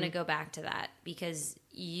 I want to go back to that because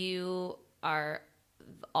you are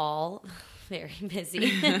all very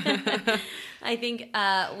busy. I think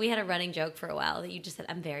we had a running joke for a while that you just said,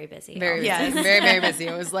 I'm very busy. Very busy.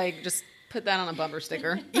 It was like, just put that on a bumper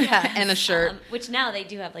sticker and a shirt. Which now they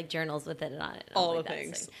do have like journals with it on it. All the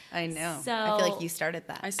things. I know. So, I feel like you started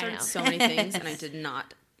that. I started so many things and I did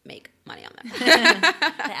not make money on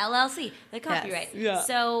that. The LLC, the copyright. Yes. Yeah.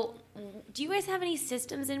 So do you guys have any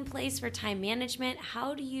systems in place for time management?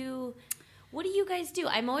 What do you guys do?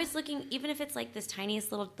 I'm always looking, even if it's like this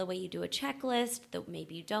tiniest little, the way you do a checklist,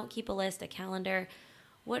 maybe you don't keep a list, a calendar.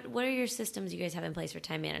 What are your systems you guys have in place for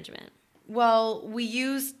time management? Well, we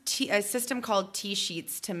use a system called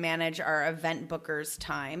T-Sheets to manage our event bookers'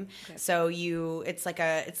 time. Okay. So it's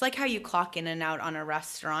like how you clock in and out on a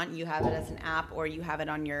restaurant. You have it as an app, or you have it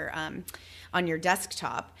on your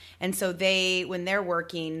desktop. And so when they're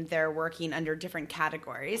working under different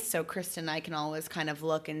categories. So Krista and I can always kind of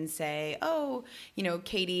look and say, oh,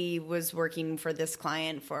 Katie was working for this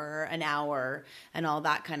client for an hour and all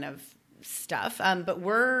that kind of stuff. But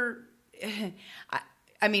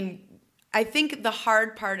I think the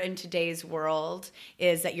hard part in today's world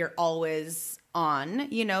is that you're always on,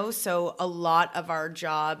 you know, so a lot of our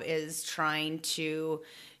job is trying to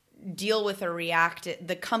deal with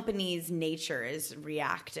the company's nature is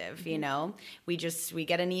reactive, you know. We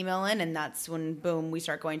get an email in, and that's when, boom, we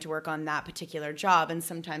start going to work on that particular job. And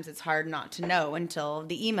sometimes it's hard not to know until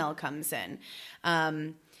the email comes in.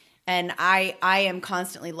 And I am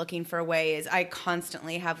constantly looking for ways. I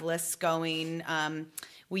constantly have lists going.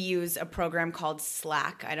 We use a program called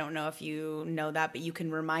Slack. I don't know if you know that, but you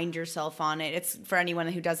can remind yourself on it. It's, for anyone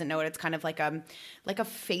who doesn't know it, it's kind of like a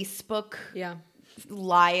Facebook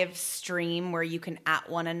live stream where you can at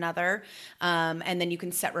one another, and then you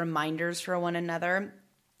can set reminders for one another.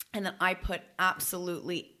 And then I put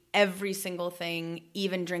absolutely every single thing,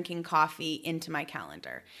 even drinking coffee, into my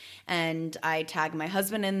calendar. And I tag my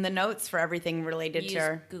husband in the notes for everything related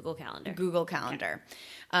to Google Calendar. Google Calendar.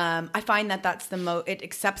 Okay. I find that that's it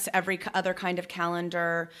accepts every other kind of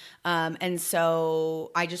calendar. And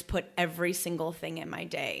so I just put every single thing in my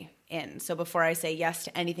day in. So before I say yes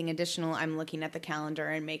to anything additional, I'm looking at the calendar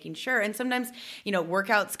and making sure. And sometimes, you know,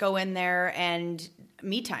 workouts go in there and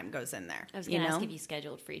me time goes in there. I was going to ask if you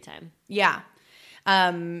scheduled free time. Yeah.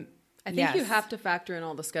 I think you have to factor in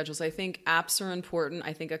all the schedules. I think apps are important.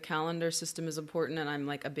 I think a calendar system is important, and I'm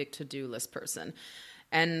like a big to-do list person.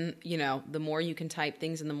 And, you know, the more you can type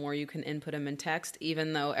things and the more you can input them in text,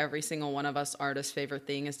 even though every single one of us artists' favorite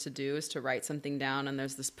thing is to write something down, and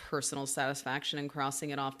there's this personal satisfaction in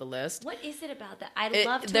crossing it off the list. What is it about that? I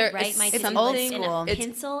love to write my things in a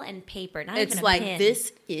pencil and paper, not even a like, pen.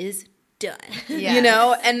 This is done. Yes. You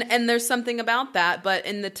know, and there's something about that, but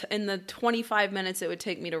in the 25 minutes it would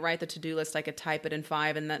take me to write the to-do list, I could type it in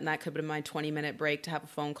 5, and that could be my 20-minute break to have a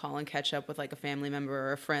phone call and catch up with like a family member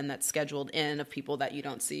or a friend that's scheduled in, of people that you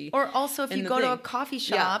don't see. Or also if you go to a coffee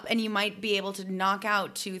shop and you might be able to knock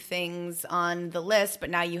out 2 things on the list,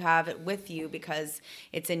 but now you have it with you because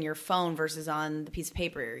it's in your phone versus on the piece of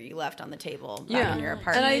paper you left on the table back in your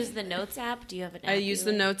apartment. Do you use the Notes app? Do you have an app? I use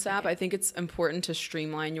the Notes app. I think it's important to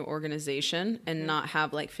streamline your organization and not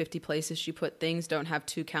have like 50 places you put things. Don't have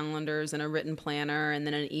 2 calendars and a written planner and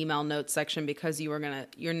then an email notes section, because you're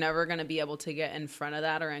never gonna be able to get in front of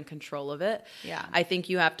that or in control of it. Yeah. I think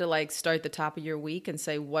you have to like start the top of your week and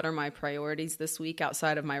say, what are my priorities this week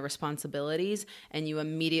outside of my responsibilities? And you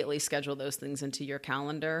immediately schedule those things into your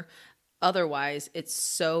calendar. Otherwise, it's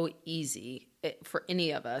so easy for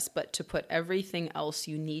any of us, but to put everything else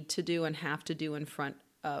you need to do and have to do in front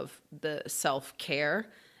of the self-care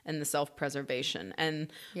and the self-preservation.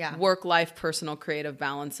 And work-life, personal, creative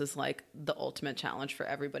balance is like the ultimate challenge for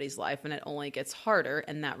everybody's life, and it only gets harder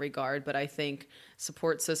in that regard. But I think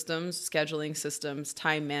support systems, scheduling systems,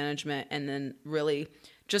 time management, and then really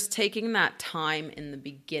just taking that time in the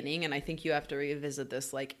beginning, and I think you have to revisit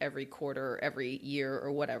this like every quarter, every year,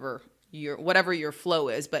 or whatever your flow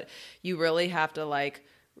is, but you really have to like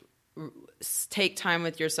take time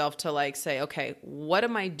with yourself to like say, okay, what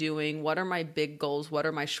am I doing? What are my big goals? What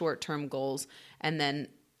are my short-term goals? And then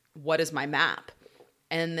what is my map?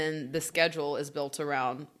 And then the schedule is built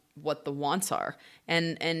around what the wants are.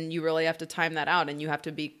 And you really have to time that out, and you have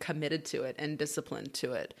to be committed to it and disciplined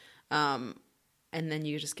to it. And then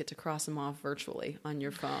you just get to cross them off virtually on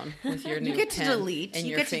your phone with your new You get to pen delete. and You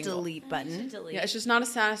your get finger. to delete button. Yeah, it's just not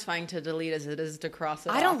as satisfying to delete as it is to cross it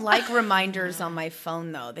off. I don't like reminders on my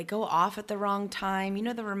phone, though. They go off at the wrong time. You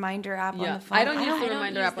know the reminder app on the phone? I don't use the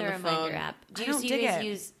reminder app on the phone. Do you guys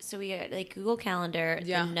use, so we got like Google Calendar,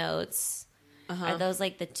 the Notes. Are those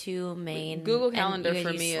like the 2 main? Google Calendar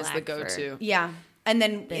for me is the go-to. Yeah. And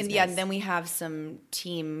then, then we have some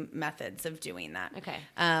team methods of doing that. Okay.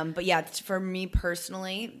 But yeah, for me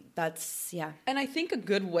personally, that's, And I think a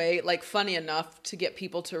good way, like funny enough, to get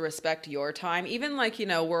people to respect your time, even like, you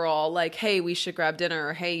know, we're all like, hey, we should grab dinner,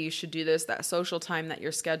 or hey, you should do this, that social time that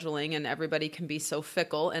you're scheduling, and everybody can be so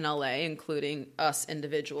fickle in LA, including us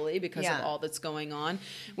individually, because of all that's going on.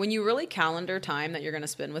 When you really calendar time that you're going to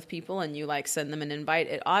spend with people and you like send them an invite,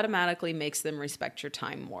 it automatically makes them respect your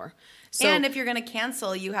time more. So, and if you're going to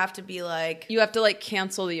cancel, you have to be like... You have to like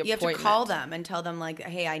cancel the appointment. You have to call them and tell them like,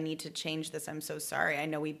 hey, I need to change this. I'm so sorry. I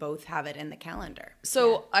know we both have it in the calendar.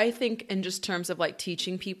 So I think in just terms of like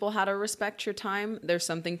teaching people how to respect your time, there's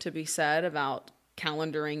something to be said about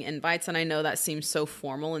calendaring invites. And I know that seems so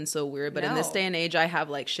formal and so weird, but in this day and age, I have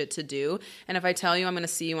like shit to do. And if I tell you I'm going to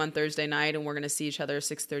see you on Thursday night and we're going to see each other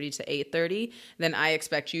 6:30 to 8:30, then I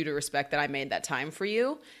expect you to respect that I made that time for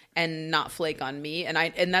you and not flake on me.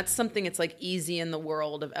 And that's something it's like easy in the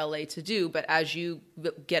world of LA to do. But as you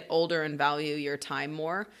get older and value your time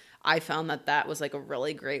more, I found that was like a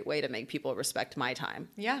really great way to make people respect my time.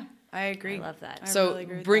 Yeah, I agree. I love that. So really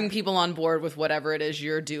agree with bring that. people on board with whatever it is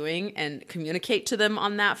you're doing and communicate to them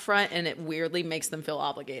on that front. And it weirdly makes them feel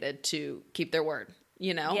obligated to keep their word,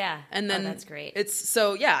 you know? Yeah. And then that's great.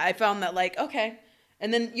 I found that like, okay.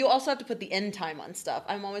 And then you also have to put the end time on stuff.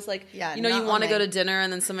 I'm always like, Yeah, you not want to on go my- to dinner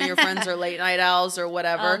and then some of your friends are late night owls or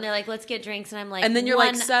whatever. Oh, and they're like, let's get drinks. And I'm like, And then you're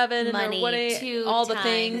like 1, 7 money, or what 2, all the time,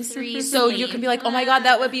 things. 3, So you sleep. can be like, oh my God,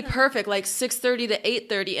 that would be perfect. Like 6:30 to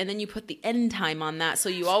 8:30. And then you put the end time on that. So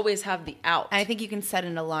you always have the out. I think you can set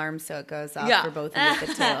an alarm so it goes off Yeah. for both of you at the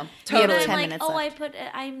two. Totally. We have And 10 I'm like, minutes oh, left.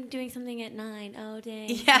 I'm doing something at 9. Oh, dang.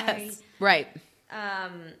 Yes. Right.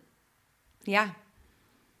 Sorry. Yeah.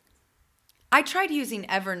 I tried using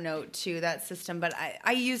Evernote too, that system, but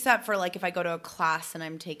I use that for like if I go to a class and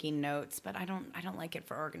I'm taking notes, but I don't like it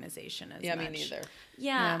for organization as much. Me neither.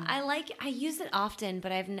 Yeah, I use it often,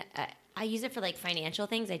 but I use it for like financial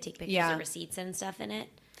things. I take pictures Yeah. of receipts and stuff in it.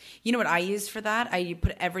 You know what I use for that? I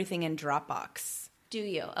put everything in Dropbox. Do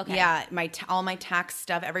you? Okay. Yeah, all my tax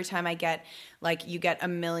stuff. Every time I get you get a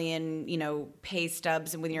million, pay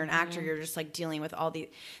stubs, and when you're an actor, you're just like dealing with all the.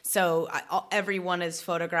 So every one is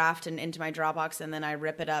photographed and into my Dropbox, and then I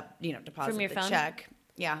rip it up, deposit From your the phone? check.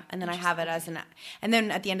 Yeah, and then I have it as and then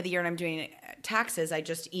at the end of the year, when I'm doing taxes, I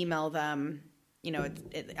just email them.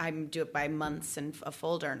 I do it by months and a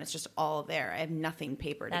folder, and it's just all there. I have nothing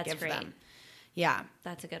paper to That's give great. them. Yeah.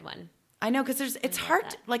 That's a good one. I know, because it's hard.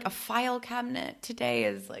 that. Like a file cabinet today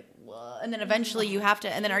is like, what? And then eventually you have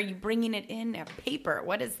to. And then are you bringing it in paper?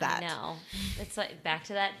 What is that? No, it's like back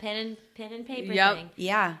to that pen and paper Yep. thing.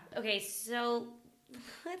 Yeah. Okay, so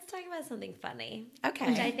let's talk about something funny. Okay.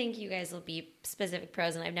 Which I think you guys will be specific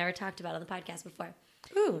pros, and I've never talked about on the podcast before.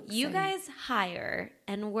 Ooh. You exciting. guys hire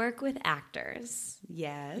and work with actors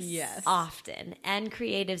Yes. Yes. often and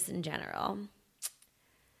creatives in general.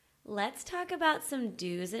 Let's talk about some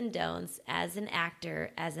do's and don'ts as an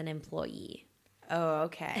actor, as an employee. Oh,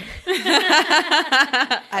 okay.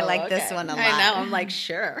 I like this Okay. one a lot. I know. I'm like,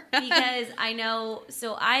 sure. Because I know,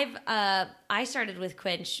 so I started with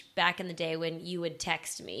Quinch back in the day when you would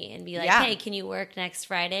text me and be like, Yeah. hey, can you work next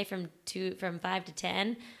Friday from 5 to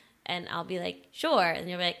 10? And I'll be like, sure. And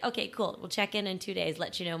you'll be like, okay, cool. We'll check in 2 days,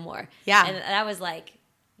 let you know more. Yeah. And that was like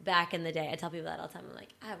back in the day. I tell people that all the time. I'm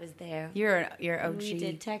like, I was there. You're OG. We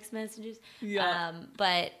did text messages. Yeah.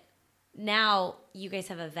 But now you guys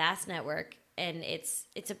have a vast network, and it's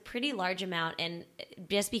a pretty large amount. And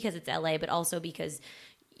just because it's LA, but also because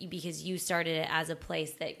you started it as a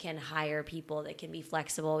place that can hire people, that can be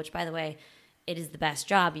flexible, which, by the way, it is the best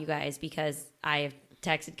job, you guys, because I have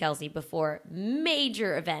texted Kelsey before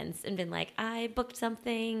major events and been like, I booked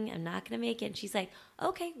something, I'm not going to make it. And she's like,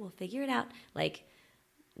 okay, we'll figure it out. Like,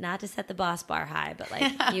 not to set the boss bar high, but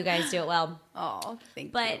like, you guys do it well. Oh, thank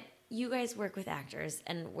you. But you guys work with actors,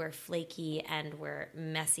 and we're flaky and we're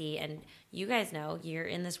messy, and you guys know you're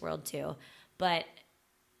in this world too. But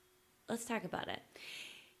let's talk about it.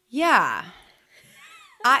 Yeah.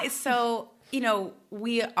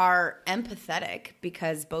 We are empathetic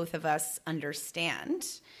because both of us understand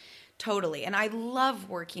totally. And I love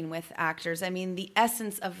working with actors. I mean, the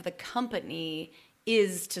essence of the company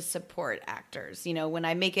is to support actors. When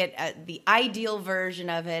I make it, the ideal version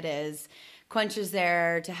of it is Quench is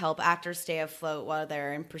there to help actors stay afloat while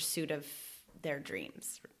they're in pursuit of their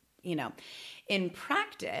dreams. In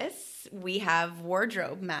practice, we have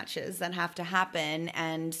wardrobe matches that have to happen,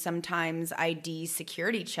 and sometimes ID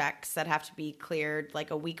security checks that have to be cleared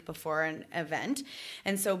like a week before an event.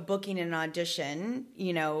 And so booking an audition,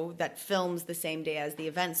 that films the same day as the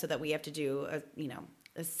event, so that we have to do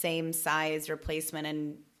a same size replacement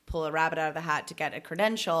and pull a rabbit out of the hat to get a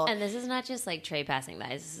credential. And this is not just like tray passing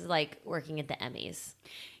guys. This is like working at the Emmys.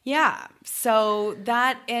 Yeah. So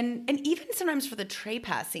that, and even sometimes for the tray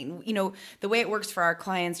passing, the way it works for our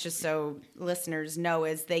clients, just so listeners know,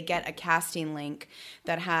 is they get a casting link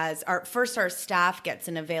that has our staff gets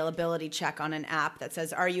an availability check on an app that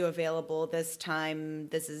says, are you available this time?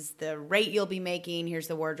 This is the rate you'll be making. Here's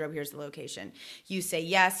the wardrobe. Here's the location. You say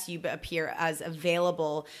yes, you appear as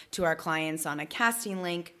available to our clients on a casting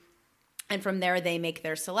link. And from there, they make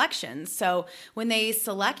their selections. So when they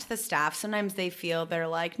select the staff, sometimes they feel they're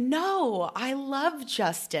like, no, I love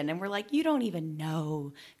Justin. And we're like, you don't even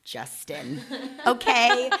know Justin.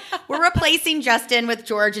 Okay. We're replacing Justin with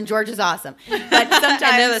George, and George is awesome. But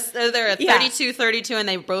sometimes they're a 32, 32, and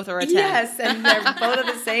they both are a 10. Yes, and they're both of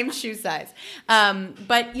the same shoe size.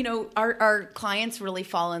 But, our clients really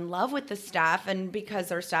fall in love with the staff, and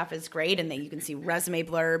because our staff is great, and you can see resume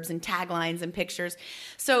blurbs and taglines and pictures.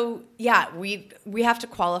 So, yeah, we have to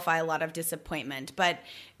qualify a lot of disappointment. But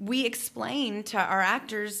we explain to our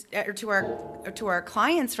actors, or to our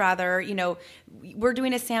clients rather, we're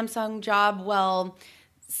doing a Samsung job. Well,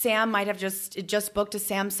 Sam might have just booked a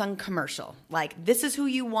Samsung commercial. Like, this is who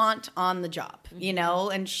you want on the job,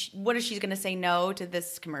 and what is she going to say no to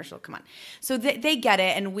this commercial? Come on. So they get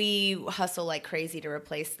it, and we hustle like crazy to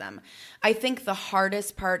replace them. I think the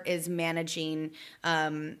hardest part is managing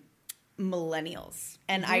millennials.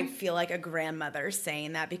 And I feel like a grandmother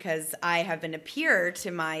saying that, because I have been a peer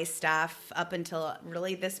to my staff up until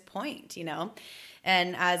really this point,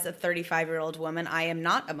 And as a 35-year-old woman, I am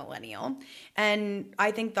not a millennial. And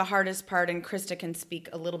I think the hardest part, and Krista can speak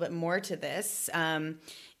a little bit more to this,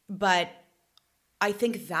 but I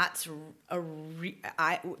think that's where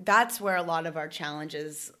a lot of our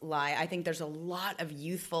challenges lie. I think there's a lot of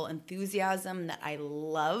youthful enthusiasm that I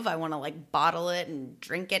love. I want to bottle it and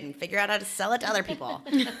drink it and figure out how to sell it to other people,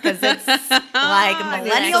 because it's like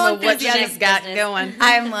millennial enthusiasm. What you just got going.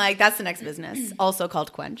 I'm like, that's the next business, also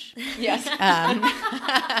called Quench. Yes.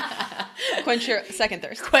 Quench your second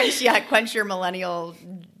thirst. Quench your millennial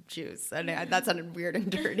juice. I know, that sounded weird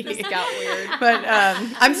and dirty. It got weird. But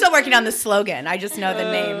I'm still working on the slogan. I just know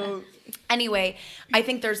the name. Anyway, I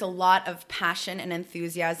think there's a lot of passion and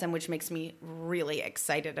enthusiasm, which makes me really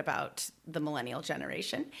excited about the millennial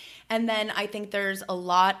generation. And then I think there's a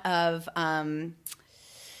lot of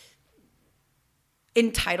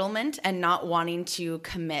entitlement and not wanting to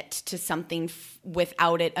commit to something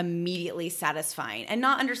without it immediately satisfying, and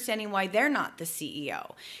not understanding why they're not the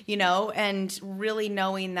CEO, and really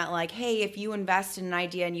knowing that, like, hey, if you invest in an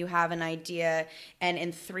idea and you have an idea and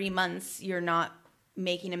in 3 months you're not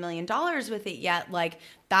making $1 million with it yet, like,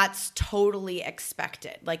 that's totally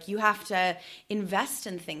expected. Like, you have to invest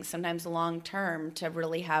in things sometimes long term to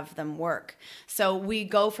really have them work. So we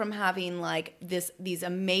go from having like these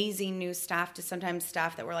amazing new staff to sometimes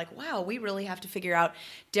staff that we're like, wow, we really have to figure out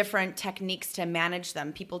different techniques to manage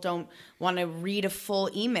them. People don't want to read a full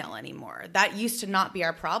email anymore. That used to not be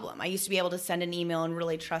our problem. I used to be able to send an email and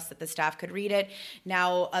really trust that the staff could read it.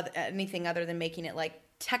 Now, anything other than making it like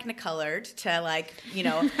technicolored to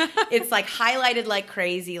it's like highlighted like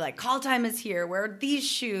crazy, like call time is here, wear these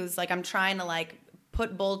shoes, like I'm trying to like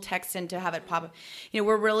put bold text in to have it pop up.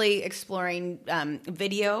 We're really exploring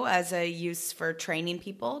video as a use for training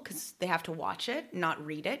people, because they have to watch it, not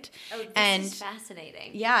read it. This is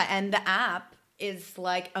fascinating. Yeah, and the app is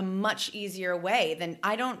like a much easier way than,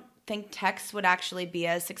 I don't think texts would actually be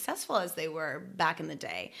as successful as they were back in the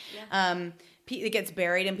day. Yeah. It gets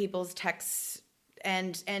buried in people's texts,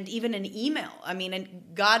 and even an email. I mean, and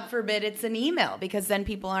God forbid it's an email, because then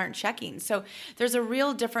people aren't checking. So there's a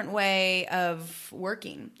real different way of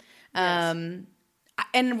working. Yes.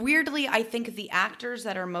 And weirdly, I think the actors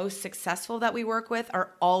that are most successful that we work with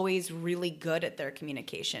are always really good at their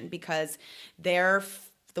communication, because they're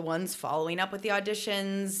the ones following up with the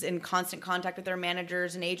auditions, in constant contact with their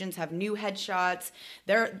managers and agents, have new headshots.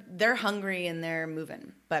 They're hungry and they're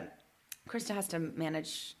moving. But Krista has to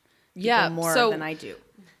manage more than I do.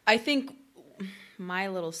 I think my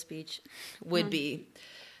little speech would be,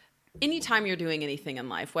 anytime you're doing anything in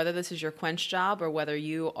life, whether this is your Quench job or whether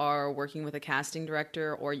you are working with a casting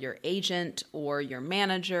director or your agent or your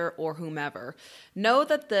manager or whomever, know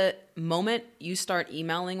that the moment you start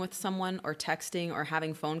emailing with someone or texting or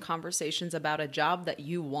having phone conversations about a job that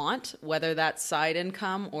you want, whether that's side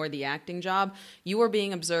income or the acting job, you are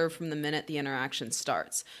being observed from the minute the interaction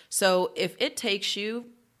starts. So if it takes you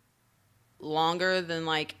longer than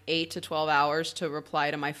like 8 to 12 hours to reply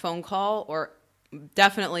to my phone call, or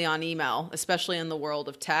definitely on email, especially in the world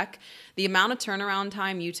of tech, the amount of turnaround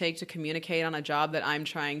time you take to communicate on a job that I'm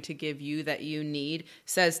trying to give you that you need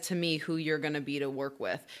says to me who you're going to be to work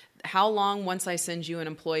with. How long, once I send you an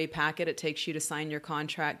employee packet, it takes you to sign your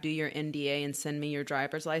contract, do your NDA, and send me your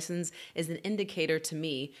driver's license is an indicator to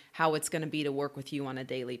me how it's going to be to work with you on a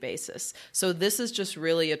daily basis. So this is just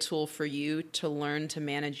really a tool for you to learn to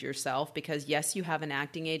manage yourself, because yes, you have an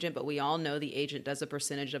acting agent, but we all know the agent does a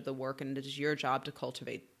percentage of the work, and it is your job to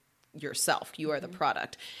cultivate yourself. You are the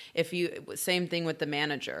product. Same thing with the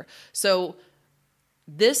manager. So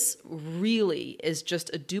this really is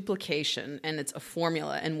just a duplication, and it's a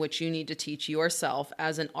formula in which you need to teach yourself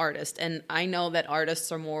as an artist. And I know that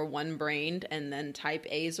artists are more one-brained and then type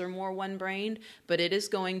A's are more one-brained, but it is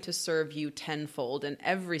going to serve you tenfold in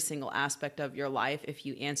every single aspect of your life if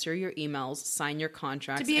you answer your emails, sign your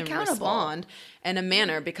contracts, and respond in a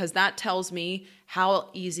manner, because that tells me how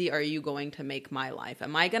easy are you going to make my life?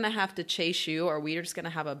 Am I going to have to chase you, or are we just going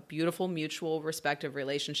to have a beautiful mutual respective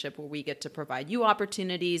relationship where we get to provide you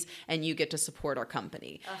opportunities and you get to support our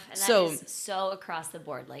company? And that is so across the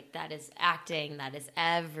board. Like, that is acting, that is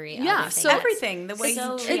every other thing. So everything, the way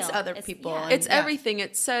he treats other people. It's everything.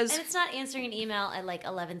 It says... And it's not answering an email at like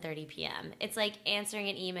 11:30 p.m. It's like answering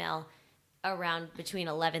an email around between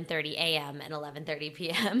 11:30 a.m. and 11:30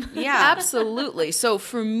 p.m. Yeah, absolutely. So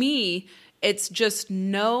for me, it's just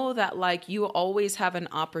know that like you always have an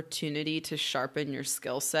opportunity to sharpen your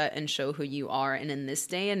skill set and show who you are. And in this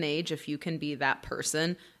day and age, if you can be that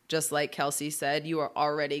person, just like Kelsey said, you are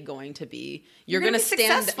already going to be, you're going to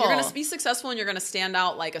successful. You're going to be successful, and you're going to stand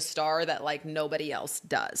out like a star that like nobody else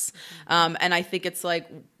does. And I think it's like,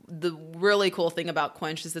 the really cool thing about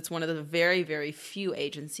Quench is it's one of the very, very few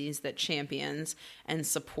agencies that champions and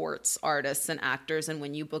supports artists and actors. And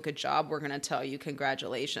when you book a job, we're going to tell you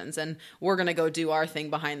congratulations. And we're going to go do our thing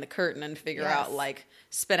behind the curtain and figure out, like,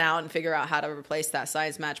 spin out and figure out how to replace that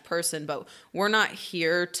size match person. But we're not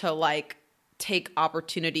here to, like, take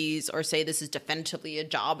opportunities or say this is definitively a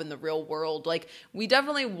job in the real world. Like, we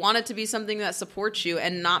definitely want it to be something that supports you,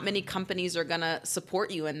 and not many companies are going to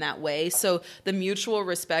support you in that way. So the mutual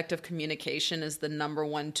respect of communication is the number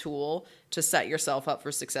one tool to set yourself up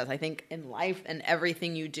for success, I think, in life and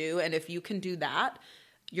everything you do. And if you can do that,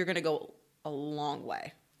 you're going to go a long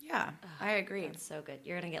way. Yeah, I agree. That's so good.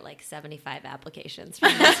 You're going to get like 75 applications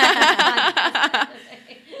from this.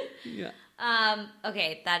 Yeah.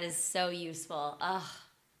 Okay, that is so useful. Oh,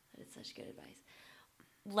 that is such good advice.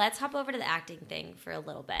 Let's hop over to the acting thing for a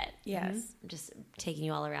little bit. Yes. I'm just taking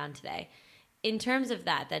you all around today. In terms of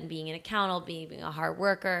that, then being an accountant, being a hard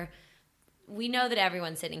worker, we know that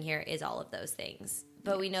everyone sitting here is all of those things.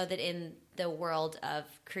 But we know that in the world of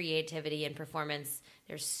creativity and performance,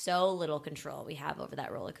 there's so little control we have over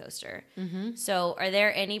that roller coaster. Mm-hmm. So are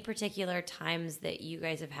there any particular times that you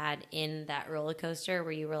guys have had in that roller coaster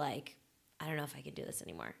where you were like, I don't know if I can do this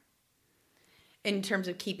anymore? In terms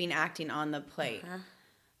of keeping acting on the plate.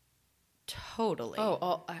 Totally.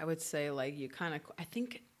 Oh, I would say like you kind of, I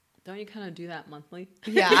think, don't you kind of do that monthly?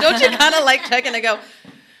 Yeah. Don't you kind of like check in and go,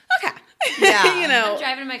 okay. Yeah. You know. I'm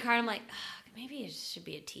driving in my car and I'm like, maybe I should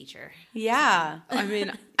be a teacher. Yeah. I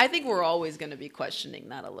mean, I think we're always going to be questioning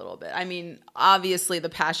that a little bit. I mean, obviously the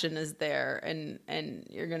passion is there and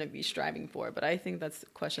you're going to be striving for it, but I think that's a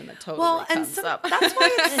question that totally comes up. That's why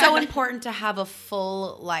it's so important to have a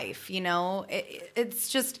full life, you know? It's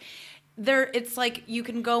just it's like you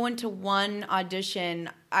can go into one audition.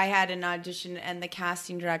 I had an audition and the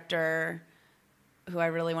casting director, who I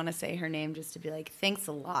really want to say her name just to be like, thanks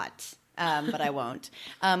a lot. But I won't.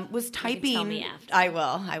 Was typing. You can tell me after.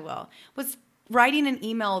 I will. Was writing an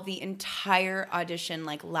email the entire audition,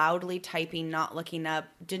 like loudly typing, not looking up.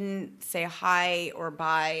 Didn't say hi or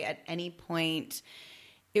bye at any point.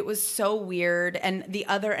 It was so weird. And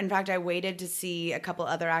in fact, I waited to see a couple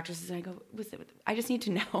other actresses. And I go, I just need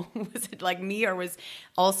to know, was it like me or was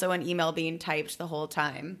also an email being typed the whole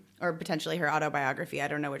time? Or potentially her autobiography. I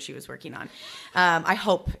don't know what she was working on. I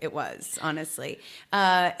hope it was, honestly.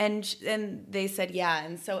 And they said, yeah.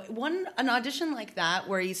 And so an audition like that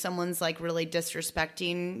where someone's like really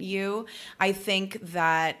disrespecting you, I think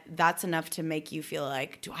that's enough to make you feel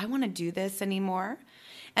like, do I want to do this anymore?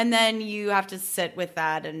 And then you have to sit with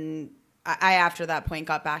that. And I, after that point,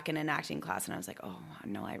 got back in an acting class. And I was like, oh,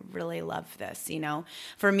 no, I really love this. You know,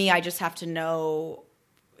 for me, I just have to know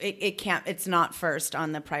it's not first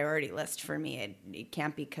on the priority list for me. It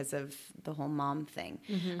can't be because of the whole mom thing.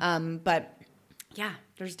 Mm-hmm. But yeah,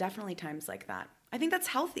 there's definitely times like that. I think that's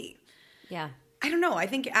healthy. Yeah. I don't know. I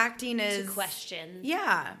think acting is to question.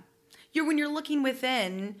 Yeah. When you're looking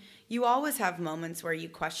within, you always have moments where you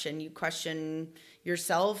question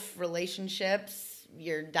yourself, relationships,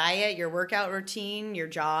 your diet, your workout routine, your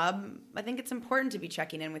job. I think it's important to be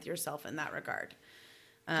checking in with yourself in that regard.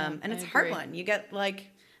 And it's a hard one. You get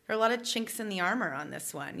there are a lot of chinks in the armor on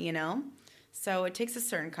this one, you know? So it takes a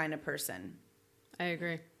certain kind of person. I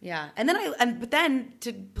agree. Yeah. But then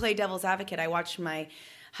to play devil's advocate, I watched my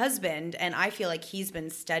husband and I feel like he's been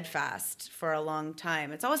steadfast for a long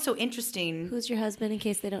time. It's always so interesting. Who's your husband in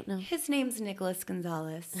case they don't know? His name's Nicholas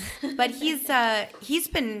Gonzales. But he's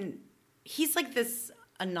like this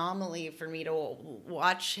anomaly for me to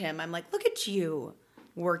watch him. I'm like, look at you.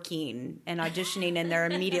 working and auditioning and they're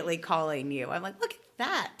immediately calling you. I'm like, look at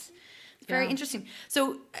that. It's very interesting.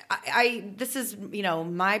 So this is,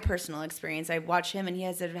 my personal experience. I watch him and he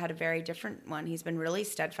has had a very different one. He's been really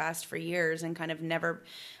steadfast for years and kind of never,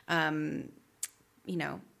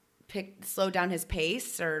 slowed down his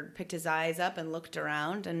pace or picked his eyes up and looked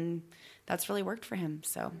around, and that's really worked for him.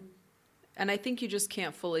 So, and I think you just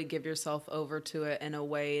can't fully give yourself over to it in a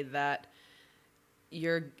way that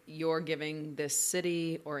you're giving this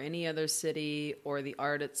city or any other city or the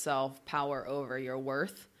art itself power over your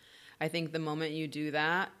worth. I think the moment you do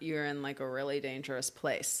that, you're in like a really dangerous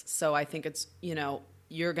place. So I think it's,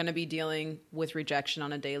 you're going to be dealing with rejection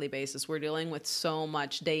on a daily basis. We're dealing with so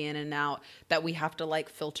much day in and out that we have to like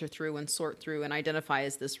filter through and sort through and identify,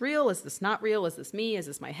 is this real? Is this not real? Is this me? Is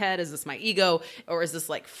this my head? Is this my ego? Or is this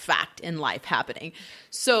like fact in life happening?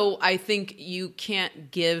 So I think you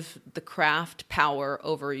can't give the craft power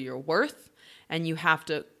over your worth, and you have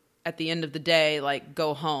to, at the end of the day, like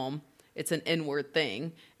go home. It's an inward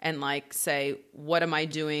thing, and like say, what am I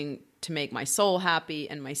doing to make my soul happy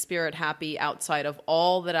and my spirit happy outside of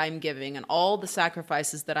all that I'm giving and all the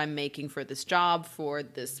sacrifices that I'm making for this job, for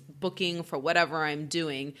this booking, for whatever I'm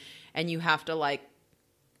doing. And you have to like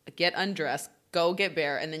get undressed, go get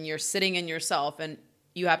bare, and then you're sitting in yourself and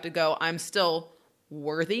you have to go, I'm still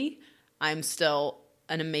worthy. I'm still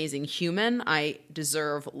an amazing human. I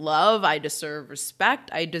deserve love. I deserve respect.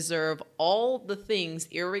 I deserve all the things,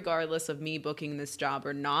 irregardless of me booking this job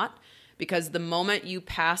or not. Because the moment you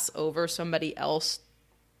pass over somebody else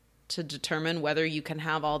to determine whether you can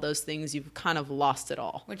have all those things, you've kind of lost it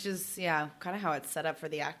all. Which is, kind of how it's set up for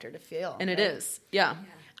the actor to feel. And right? It is, yeah.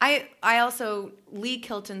 I also, Lee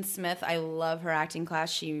Kilton Smith, I love her acting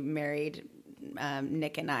class. She married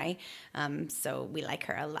Nick and I, so we like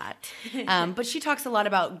her a lot. But she talks a lot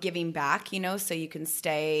about giving back, so you can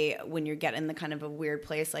stay when you're getting the kind of a weird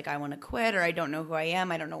place, like I want to quit, or I don't know who I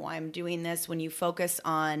am, I don't know why I'm doing this. When you focus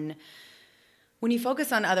on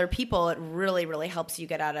other people, it really, really helps you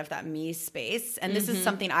get out of that me space. And this is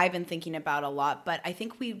something I've been thinking about a lot, but I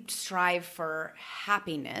think we strive for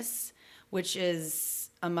happiness, which is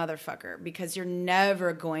a motherfucker, because you're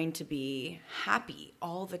never going to be happy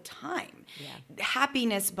all the time. Yeah.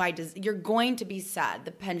 Happiness you're going to be sad.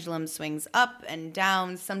 The pendulum swings up and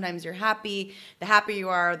down. Sometimes you're happy. The happier you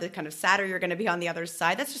are, the kind of sadder you're going to be on the other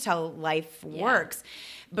side. That's just how life works.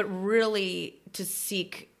 But really, to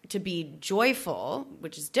seek to be joyful,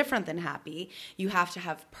 which is different than happy, you have to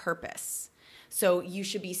have purpose. So you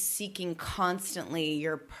should be seeking constantly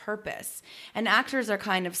your purpose. And actors are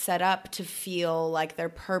kind of set up to feel like their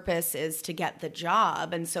purpose is to get the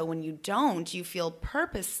job. And so when you don't, you feel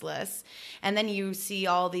purposeless. And then you see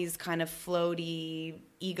all these kind of floaty,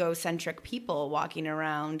 egocentric people walking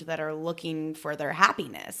around that are looking for their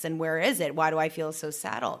happiness. And where is it? Why do I feel so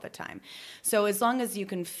sad all the time? So as long as you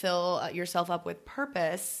can fill yourself up with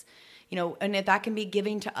purpose, and that can be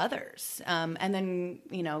giving to others, and then,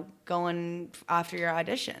 going after your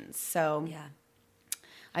auditions. So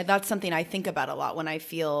that's something I think about a lot when I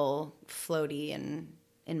feel floaty and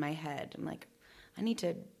in my head. I'm like, I need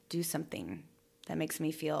to do something that makes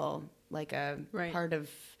me feel like a part of,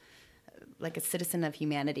 like a citizen of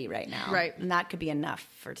humanity right now. Right. And that could be enough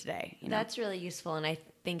for today. That's really useful. And I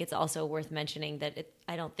think it's also worth mentioning that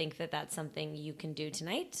I don't think that that's something you can do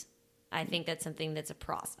tonight. I think that's something that's a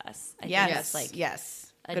process. I think that's like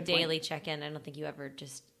a good daily check-in. I don't think you ever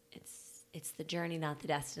just it's the journey, not the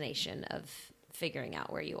destination of figuring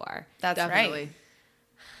out where you are. That's definitely right.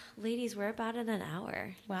 Ladies, we're about at an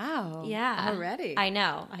hour. Wow. Yeah. Already. I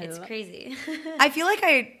know. It's crazy. I feel like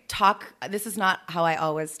I talk, this is not how I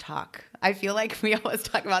always talk. I feel like we always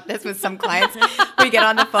talk about this with some clients. We get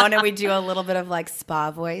on the phone and we do a little bit of like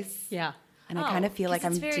spa voice. Yeah. And I kind of feel like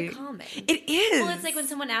it's very calming. It is. Well, it's like when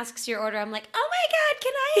someone asks your order, I'm like, oh my God,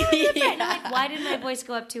 can I have your friend? I'm like, why did my voice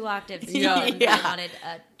go up 2 octaves? I wanted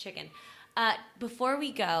a chicken. Before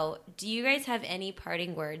we go, do you guys have any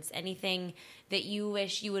parting words? Anything that you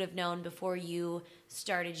wish you would have known before you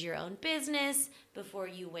started your own business, before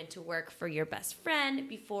you went to work for your best friend,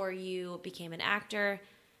 before you became an actor?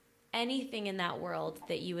 Anything in that world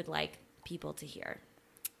that you would like people to hear?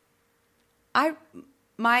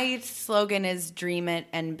 My slogan is dream it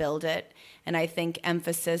and build it. And I think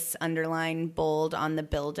emphasis, underline, bold on the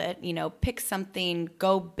build it. Pick something,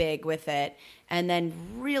 go big with it, and then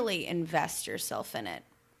really invest yourself in it.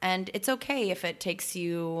 And it's okay if it takes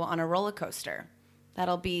you on a roller coaster.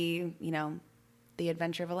 That'll be, the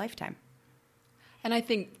adventure of a lifetime. And I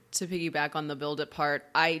think to piggyback on the build it part,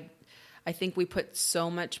 I think we put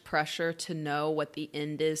so much pressure to know what the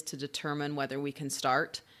end is to determine whether we can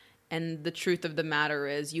start. And the truth of the matter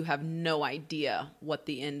is you have no idea what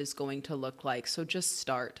the end is going to look like. So just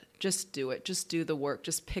start. Just do it. Just do the work.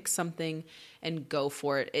 Just pick something and go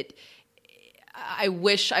for it. I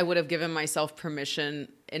wish I would have given myself permission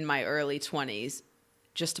in my early 20s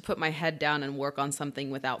just to put my head down and work on something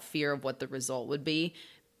without fear of what the result would be.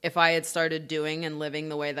 If I had started doing and living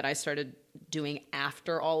the way that I started doing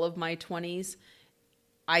after all of my 20s,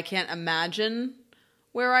 I can't imagine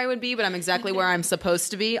where I would be, but I'm exactly where I'm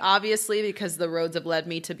supposed to be, obviously, because the roads have led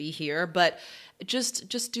me to be here. But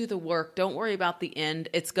just do the work. Don't worry about the end.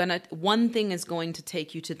 One thing is going to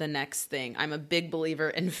take you to the next thing. I'm a big believer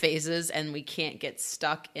in phases, and we can't get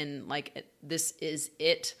stuck in like, this is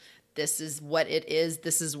it. This is what it is.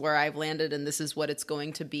 This is where I've landed, and this is what it's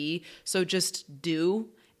going to be. So just do,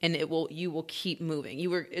 and you will keep moving.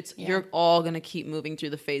 You're all going to keep moving through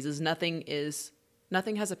the phases. Nothing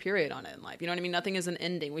has a period on it in life. You know what I mean? Nothing is an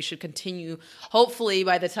ending. We should continue. Hopefully,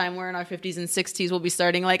 by the time we're in our 50s and 60s, we'll be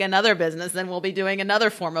starting like another business. Then we'll be doing another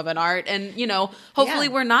form of an art. And, hopefully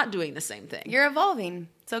we're not doing the same thing. You're evolving.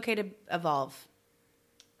 It's okay to evolve.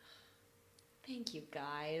 Thank you,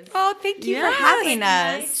 guys. Oh, thank you for having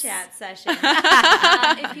us. Nice chat session.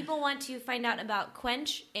 If people want to find out about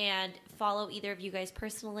Quench and follow either of you guys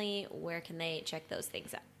personally, where can they check those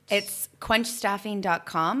things out? It's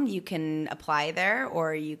quenchstaffing.com. You can apply there,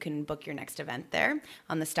 or you can book your next event there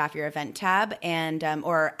on the Staff Your Event tab, and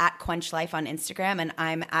or at Quench Life on Instagram. And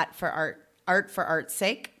I'm at Art for Art's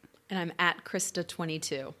Sake. And I'm at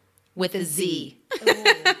Krista22 with a Z.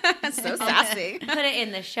 So sassy. Put it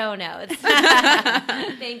in the show notes.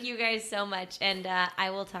 Thank you guys so much. And I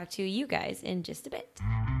will talk to you guys in just a bit.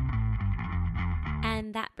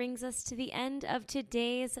 And that brings us to the end of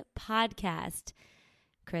today's podcast.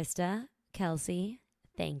 Krista, Kelsey,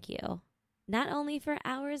 thank you. Not only for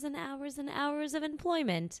hours and hours and hours of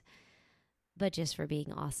employment, but just for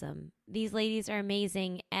being awesome. These ladies are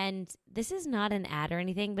amazing, and this is not an ad or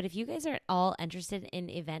anything, but if you guys are at all interested in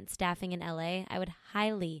event staffing in LA, I would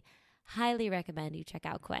highly, highly recommend you check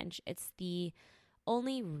out Quench. It's the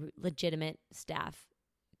only legitimate staff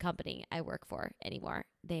company I work for anymore.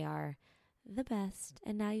 They are the best,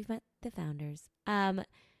 and now you've met the founders.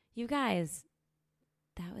 You guys,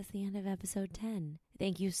 that was the end of episode 10.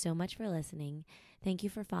 Thank you so much for listening. Thank you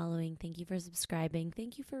for following. Thank you for subscribing.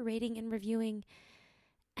 Thank you for rating and reviewing.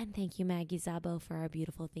 And thank you, Maggie Zabo, for our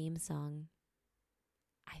beautiful theme song.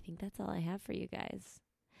 I think that's all I have for you guys.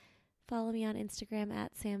 Follow me on Instagram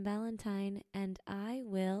at Sam Valentine, and I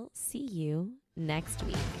will see you next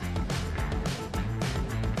week.